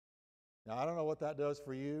 Now, I don't know what that does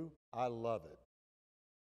for you. I love it.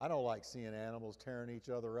 I don't like seeing animals tearing each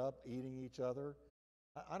other up, eating each other.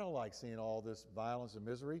 I don't like seeing all this violence and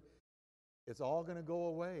misery. It's all going to go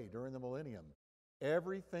away during the millennium.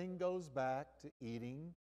 Everything goes back to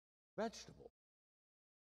eating vegetables.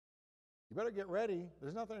 You better get ready.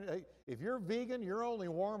 There's nothing. Hey, if you're vegan, you're only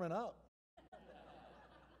warming up.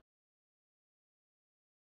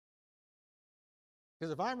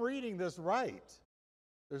 Because if I'm reading this right,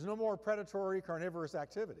 there's no more predatory carnivorous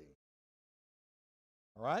activity.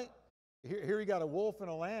 All right? Here you got a wolf and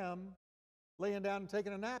a lamb laying down and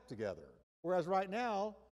taking a nap together. Whereas right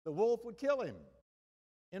now, the wolf would kill him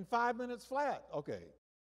in 5 minutes flat. Okay.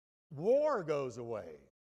 War goes away.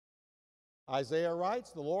 Isaiah writes,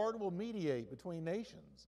 the Lord will mediate between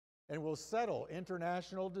nations and will settle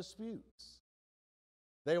international disputes.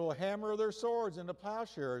 They will hammer their swords into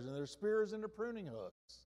plowshares and their spears into pruning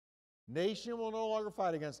hooks. Nation will no longer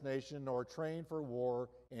fight against nation nor train for war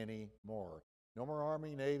anymore. No more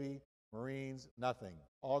Army, Navy, Marines, nothing.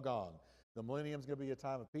 All gone. The millennium is going to be a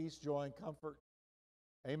time of peace, joy, and comfort.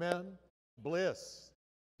 Amen? Bliss.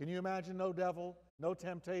 Can you imagine no devil, no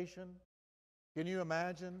temptation? Can you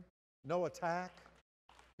imagine no attack?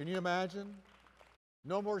 Can you imagine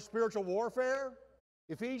no more spiritual warfare?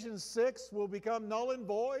 Ephesians 6 will become null and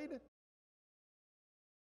void.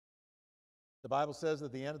 The Bible says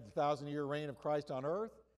at the end of the 1,000-year reign of Christ on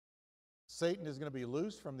earth, Satan is going to be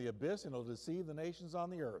loosed from the abyss and will deceive the nations on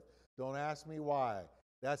the earth. Don't ask me why.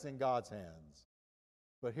 That's in God's hands.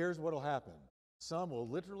 But here's what will happen. Some will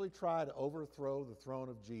literally try to overthrow the throne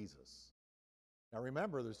of Jesus. Now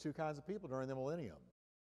remember, there's two kinds of people during the millennium.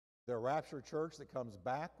 The raptured church that comes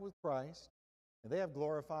back with Christ, and they have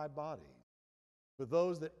glorified bodies. But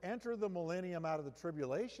those that enter the millennium out of the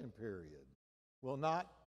tribulation period will not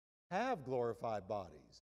have glorified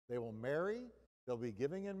bodies. They will marry, they'll be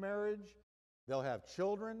giving in marriage, they'll have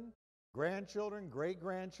children, grandchildren,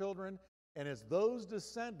 great-grandchildren, and it's those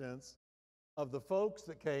descendants of the folks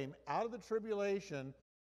that came out of the tribulation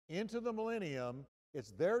into the millennium,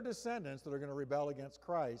 it's their descendants that are going to rebel against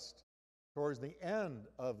Christ towards the end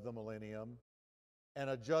of the millennium, and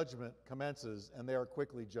a judgment commences, and they are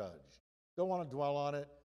quickly judged. Don't want to dwell on it.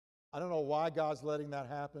 I don't know why God's letting that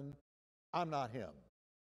happen. I'm not Him.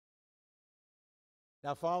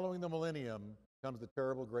 Now, following the millennium comes the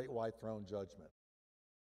terrible great white throne judgment.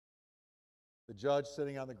 The judge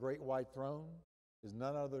sitting on the great white throne is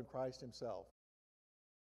none other than Christ Himself.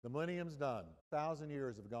 The millennium's done. 1,000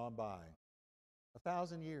 years have gone by.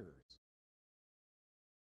 1,000 years.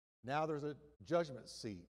 Now there's a judgment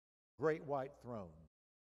seat, great white throne.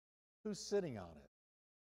 Who's sitting on it?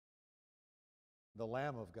 The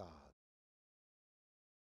Lamb of God.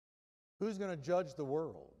 Who's going to judge the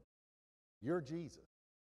world? You're Jesus.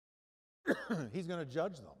 He's going to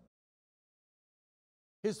judge them.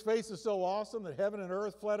 His face is so awesome that heaven and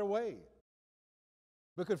earth fled away,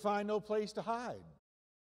 but could find no place to hide.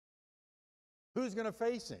 Who's going to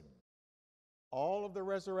face Him? All of the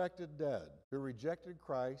resurrected dead who rejected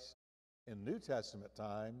Christ in New Testament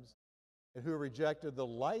times and who rejected the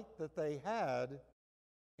light that they had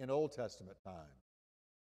in Old Testament times.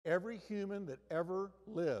 Every human that ever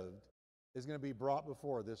lived is going to be brought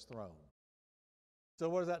before this throne. So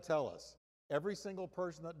what does that tell us? Every single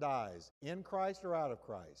person that dies, in Christ or out of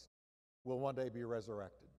Christ, will one day be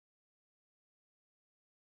resurrected.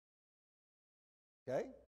 Okay?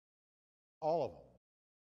 All of them.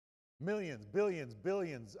 Millions, billions,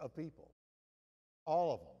 billions of people.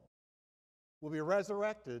 All of them will be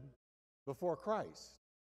resurrected before Christ.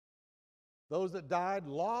 Those that died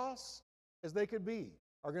lost as they could be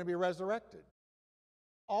are going to be resurrected.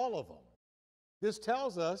 All of them. This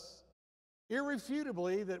tells us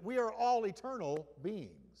irrefutably that we are all eternal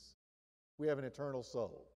beings. We have an eternal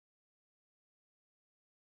soul.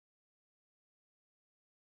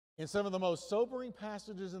 In some of the most sobering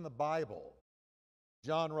passages in the Bible,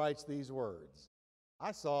 John writes these words,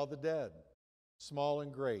 I saw the dead, small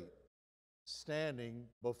and great, standing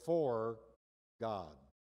before God.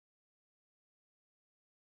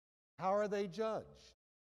 How are they judged?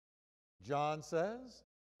 John says,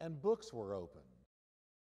 and books were opened.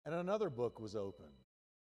 And another book was opened,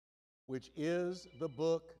 which is the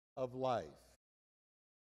book of life.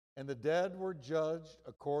 And the dead were judged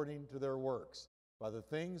according to their works. by the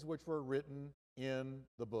things which were written in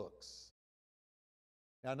the books.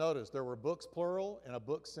 Now notice, there were books plural and a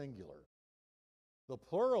book singular. The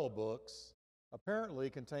plural books apparently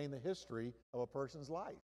contain the history of a person's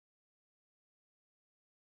life.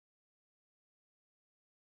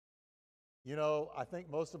 You know, I think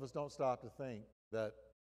most of us don't stop to think that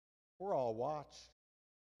we're all watched.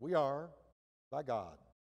 We are, by God.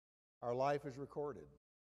 Our life is recorded.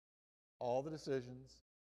 All the decisions,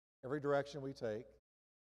 every direction we take,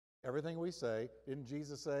 everything we say. Didn't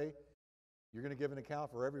Jesus say, you're going to give an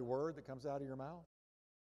account for every word that comes out of your mouth?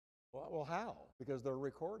 Well, how? Because they're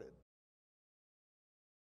recorded.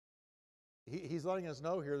 He's letting us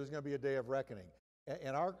know here there's going to be a day of reckoning.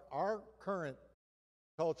 And our current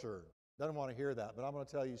culture doesn't want to hear that, but I'm going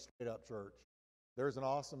to tell you straight up, church, there's an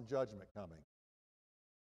awesome judgment coming.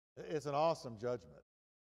 It's an awesome judgment.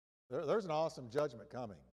 There's an awesome judgment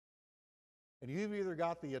coming. And you've either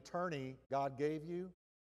got the attorney God gave you,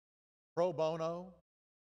 pro bono,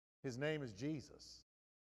 his name is Jesus.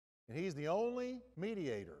 And he's the only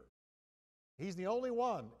mediator. He's the only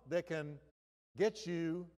one that can get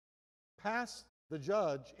you past the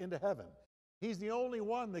judge into heaven. He's the only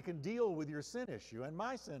one that can deal with your sin issue and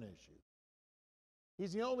my sin issue.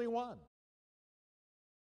 He's the only one.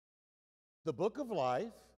 The book of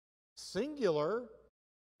life, singular,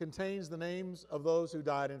 contains the names of those who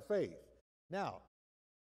died in faith. Now,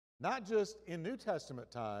 not just in New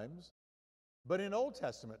Testament times, but in Old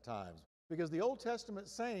Testament times, because the Old Testament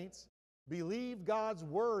saints believed God's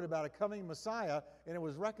word about a coming Messiah, and it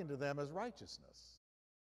was reckoned to them as righteousness.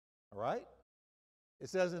 All right? It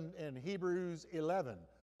says in Hebrews 11,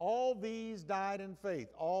 all these died in faith.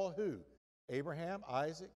 All who? Abraham,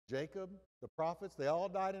 Isaac, Jacob, the prophets, they all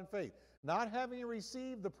died in faith. Not having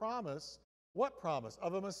received the promise, what promise?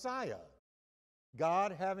 Of a Messiah.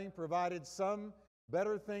 God having provided some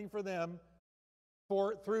better thing for them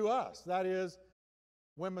through us. That is,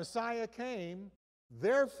 when Messiah came,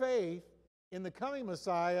 their faith in the coming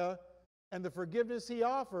Messiah and the forgiveness he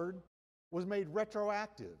offered was made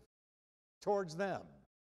retroactive towards them.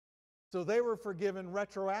 So they were forgiven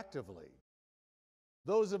retroactively.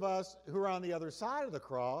 Those of us who are on the other side of the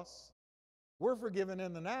cross, we're forgiven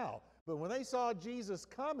in the now. But when they saw Jesus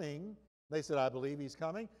coming, they said, I believe he's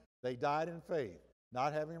coming. They died in faith,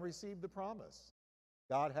 not having received the promise.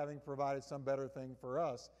 God having provided some better thing for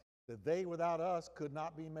us, that they without us could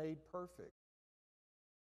not be made perfect.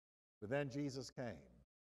 But then Jesus came.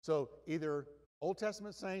 So either Old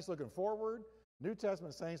Testament saints looking forward, New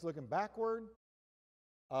Testament saints looking backward.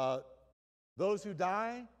 Those who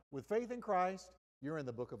die with faith in Christ, you're in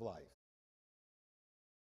the book of life.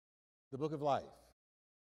 The book of life.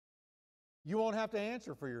 You won't have to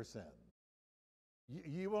answer for your sin.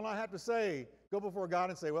 You will not have to go before God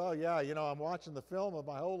and say, well, yeah, I'm watching the film of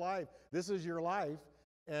my whole life. This is your life.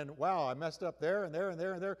 And wow, I messed up there and there and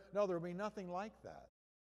there and there. No, there will be nothing like that.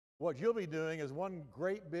 What you'll be doing is one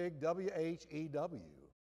great big W-H-E-W.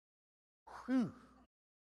 Whew.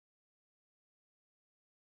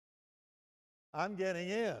 I'm getting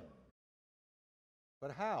in.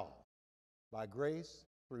 But how? By grace,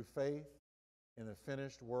 through faith, in the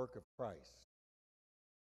finished work of Christ.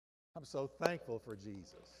 I'm so thankful for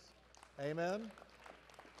Jesus. Amen?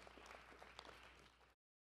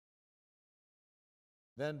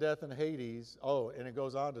 Then death and Hades, and it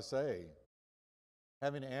goes on to say,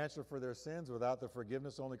 having to answer for their sins without the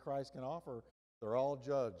forgiveness only Christ can offer, they're all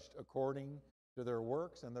judged according to their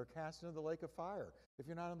works, and they're cast into the lake of fire. If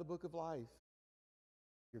you're not in the book of life,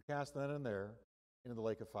 you're cast then and there into the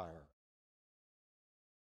lake of fire.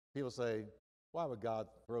 People say, why would God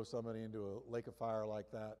throw somebody into a lake of fire like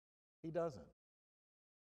that? He doesn't.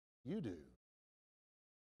 You do.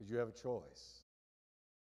 Because you have a choice.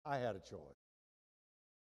 I had a choice.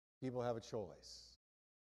 People have a choice.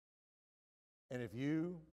 And if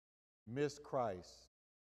you miss Christ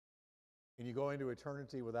and you go into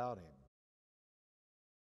eternity without him,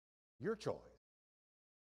 your choice.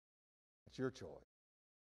 It's your choice.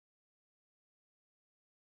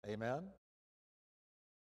 Amen?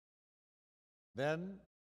 Then,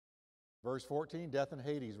 verse 14, death and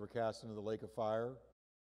Hades were cast into the lake of fire.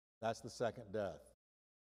 That's the second death.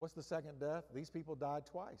 What's the second death? These people died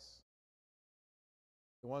twice.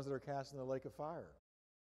 The ones that are cast in the lake of fire.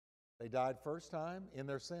 They died first time in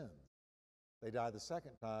their sins. They died the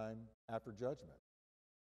second time after judgment.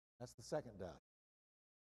 That's the second death.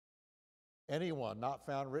 Anyone not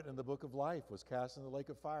found written in the book of life was cast in the lake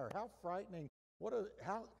of fire. How frightening.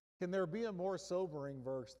 How can there be a more sobering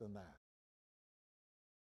verse than that?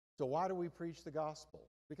 So why do we preach the gospel?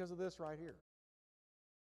 Because of this right here.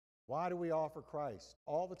 Why do we offer Christ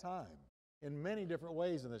all the time in many different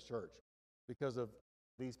ways in this church? because of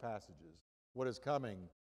these passages, what is coming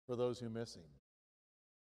for those who miss him.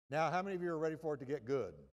 Now, how many of you are ready for it to get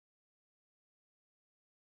good?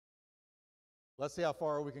 Let's see how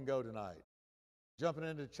far we can go tonight. Jumping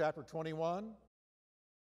into chapter 21,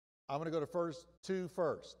 I'm going to go to verse 2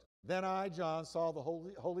 first. Then I, John, saw the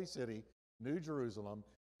holy city, New Jerusalem,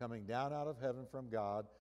 coming down out of heaven from God,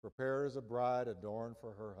 prepared as a bride adorned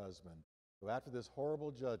for her husband. So after this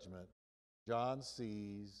horrible judgment, John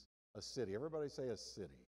sees a city. Everybody say a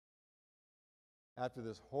city. After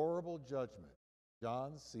this horrible judgment,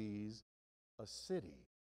 John sees a city.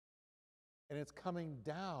 And it's coming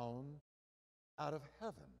down out of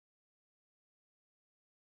heaven.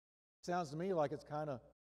 Sounds to me like it's kind of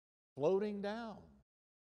floating down.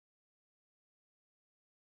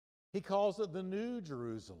 He calls it the New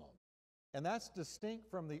Jerusalem. And that's distinct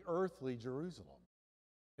from the earthly Jerusalem.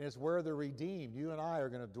 And it's where the redeemed, you and I, are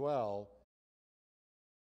going to dwell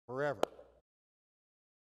forever.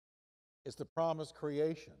 It's the promised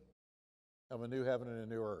creation of a new heaven and a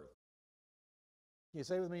new earth. Can you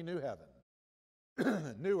say with me, new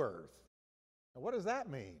heaven? New earth. Now, what does that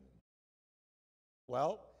mean?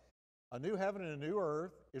 Well, a new heaven and a new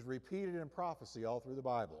earth is repeated in prophecy all through the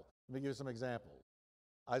Bible. Let me give you some examples.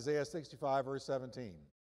 Isaiah 65, verse 17.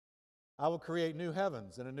 I will create new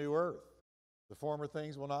heavens and a new earth. The former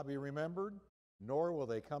things will not be remembered, nor will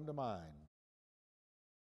they come to mind.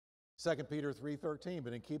 2 Peter 3:13,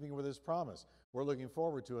 but in keeping with his promise, we're looking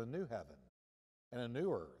forward to a new heaven and a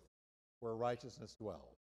new earth where righteousness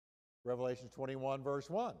dwells. Revelation 21, verse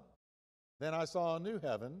 1. Then I saw a new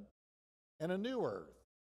heaven and a new earth.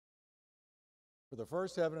 For the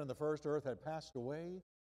first heaven and the first earth had passed away,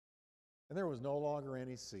 and there was no longer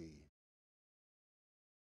any sea.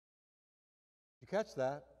 You catch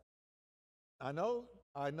that? I know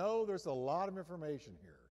there's a lot of information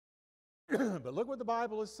here. But look what the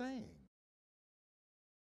Bible is saying.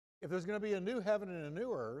 If there's going to be a new heaven and a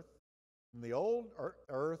new earth, then the old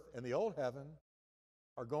earth and the old heaven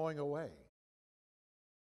are going away.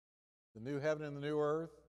 The new heaven and the new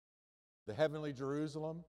earth, the heavenly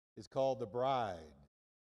Jerusalem, is called the bride.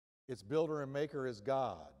 Its builder and maker is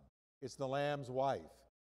God. It's the Lamb's wife,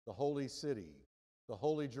 the holy city, the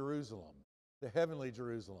holy Jerusalem, the heavenly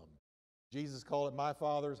Jerusalem. Jesus called it my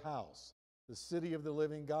Father's house, the city of the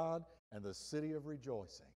living God and the city of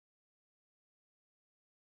rejoicing.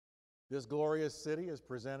 This glorious city is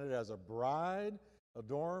presented as a bride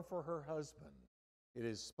adorned for her husband. It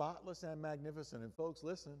is spotless and magnificent. And folks,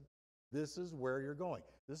 listen, this is where you're going.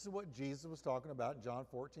 This is what Jesus was talking about in John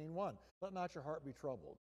 14:1. Let not your heart be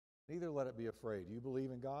troubled, neither let it be afraid. You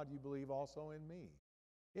believe in God, you believe also in me.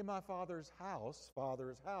 In my Father's house,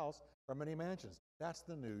 are many mansions. That's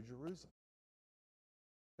the New Jerusalem.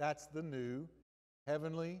 That's the new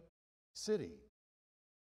heavenly city.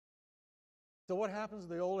 So what happens to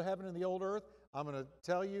the old heaven and the old earth? I'm going to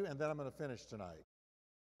tell you, and then I'm going to finish tonight.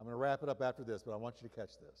 I'm going to wrap it up after this, but I want you to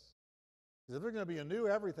catch this. Because if there's going to be a new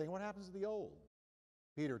everything, what happens to the old?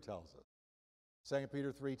 Peter tells us. 2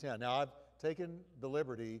 Peter 3:10. Now, I've taken the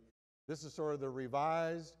liberty. This is sort of the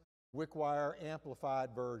revised Wickwire amplified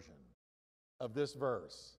version of this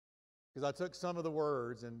verse. Because I took some of the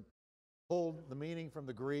words and pulled the meaning from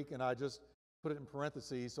the Greek, and I just put it in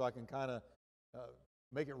parentheses so I can kind of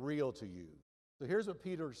make it real to you. So here's what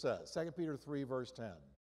Peter says, 2 Peter 3, verse 10.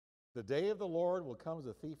 The day of the Lord will come as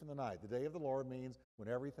a thief in the night. The day of the Lord means when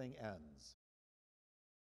everything ends.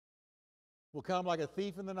 Will come like a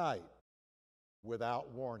thief in the night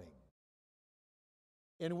without warning,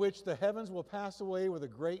 in which the heavens will pass away with a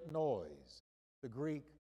great noise, the Greek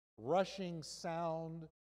rushing sound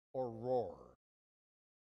or roar.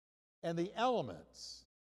 And the elements,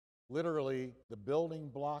 literally the building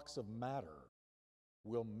blocks of matter,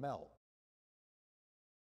 will melt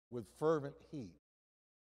with fervent heat.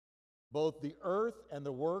 Both the earth and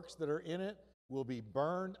the works that are in it will be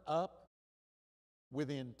burned up with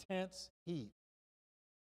intense heat.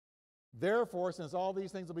 Therefore, since all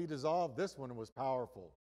these things will be dissolved, this one was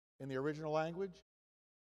powerful. In the original language,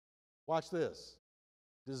 watch this.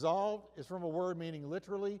 Dissolved is from a word meaning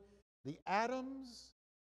literally, the atoms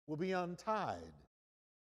will be untied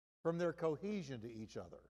from their cohesion to each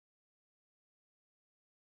other.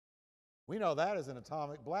 We know that as an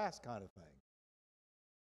atomic blast kind of thing.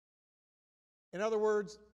 In other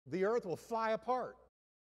words, the earth will fly apart.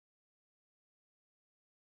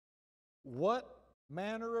 What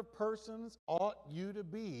manner of persons ought you to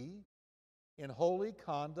be in holy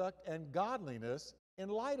conduct and godliness in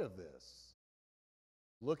light of this,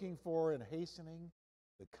 looking for and hastening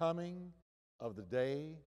the coming of the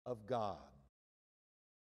day of God,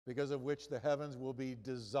 because of which the heavens will be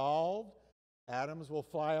dissolved, atoms will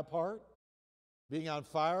fly apart, being on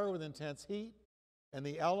fire with intense heat, and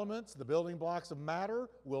the elements, the building blocks of matter,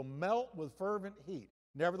 will melt with fervent heat.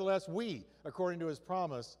 Nevertheless, we, according to his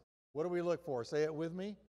promise, what do we look for? Say it with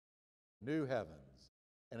me. New heavens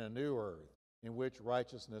and a new earth in which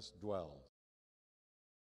righteousness dwells.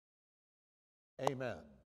 Amen.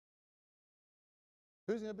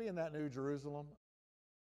 Who's going to be in that New Jerusalem?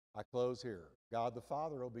 I close here. God the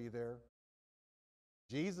Father will be there.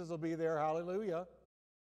 Jesus will be there. Hallelujah.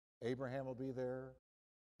 Abraham will be there.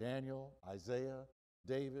 Daniel, Isaiah,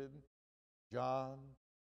 David, John,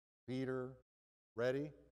 Peter.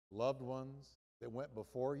 Ready? Loved ones that went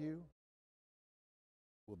before you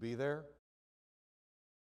will be there.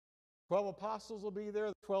 12 apostles will be there.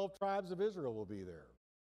 The 12 tribes of Israel will be there.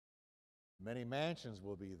 Many mansions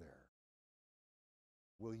will be there.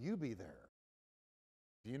 Will you be there?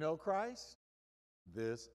 Do you know Christ?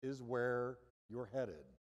 This is where you're headed.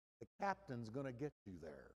 The captain's going to get you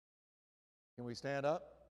there. Can we stand up?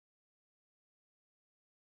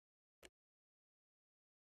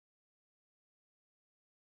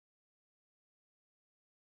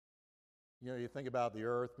 You know, you think about the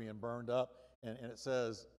earth being burned up, and it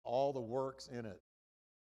says all the works in it.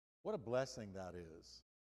 What a blessing that is.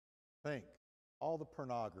 Think, all the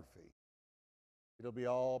pornography. It'll be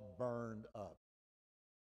all burned up.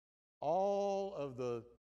 All of the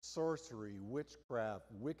sorcery, witchcraft,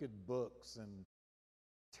 wicked books, and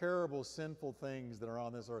terrible sinful things that are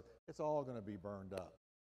on this earth, it's all going to be burned up.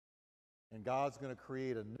 And God's going to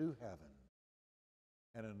create a new heaven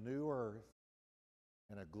and a new earth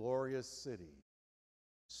and a glorious city,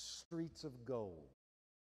 streets of gold.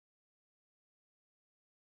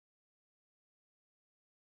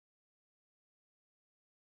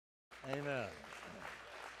 Amen.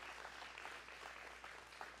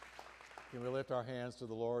 Can we lift our hands to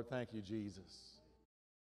the Lord? Thank you, Jesus.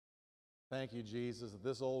 Thank you, Jesus, that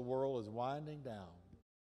this old world is winding down.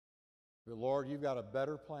 But Lord, you've got a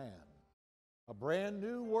better plan. A brand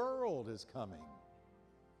new world is coming,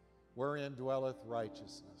 wherein dwelleth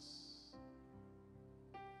righteousness.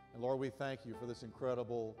 And Lord, we thank you for this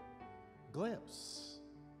incredible glimpse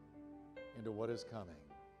into what is coming.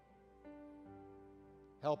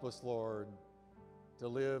 Help us, Lord, to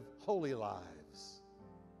live holy lives,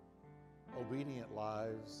 obedient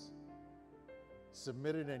lives,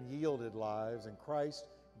 submitted and yielded lives, and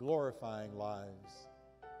Christ-glorifying lives,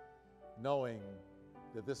 knowing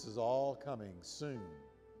that this is all coming soon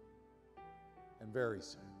and very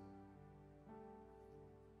soon.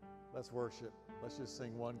 Let's worship. Let's just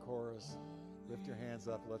sing one chorus. Lift your hands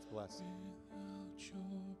up. Let's bless Him. Without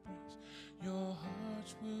your praise, your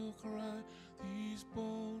hearts will cry, these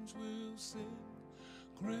bones will sing.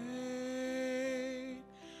 Great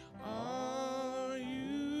are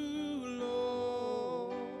you,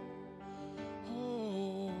 Lord.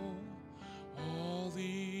 Oh, all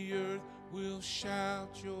the earth will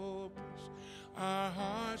shout your praise. Our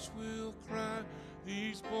hearts will cry,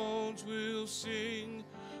 these bones will sing.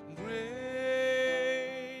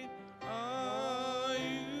 Great are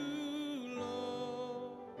you,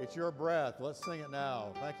 Lord. It's your breath. Let's sing it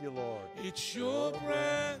now. Thank you, Lord. It's your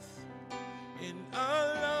breath in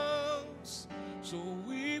our lungs, so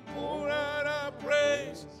we pour out our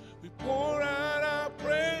praise. We pour out our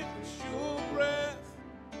praise. It's your breath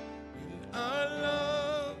in our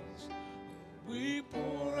lungs. We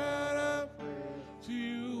pour out our praise to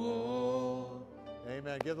you, all.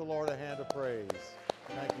 Amen. Give the Lord a hand of praise.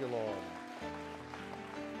 Thank you, Lord.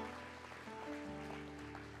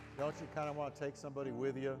 Don't you kind of want to take somebody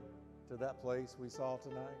with you to that place we saw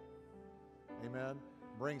tonight? Amen.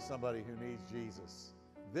 Bring somebody who needs Jesus.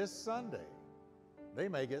 This Sunday, they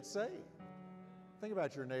may get saved. Think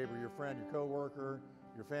about your neighbor, your friend, your coworker,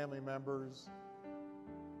 your family members.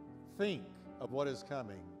 Think of what is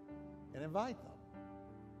coming and invite them,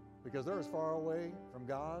 because they're as far away from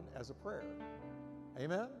God as a prayer.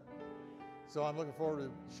 Amen. So I'm looking forward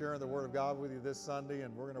to sharing the Word of God with you this Sunday,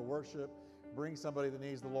 and we're going to worship. Bring somebody that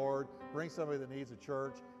needs the Lord. Bring somebody that needs a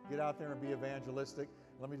church. Get out there and be evangelistic.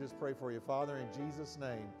 Let me just pray for you. Father, in Jesus'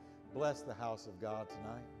 name, bless the house of God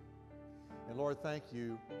tonight. And Lord, thank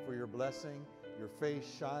you for your blessing, your face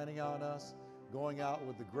shining on us, going out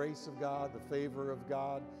with the grace of God, the favor of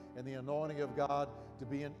God, and the anointing of God to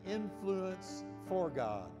be an influence for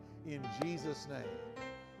God. In Jesus' name.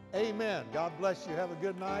 Amen. God bless you. Have a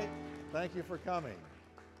good night. Thank you for coming.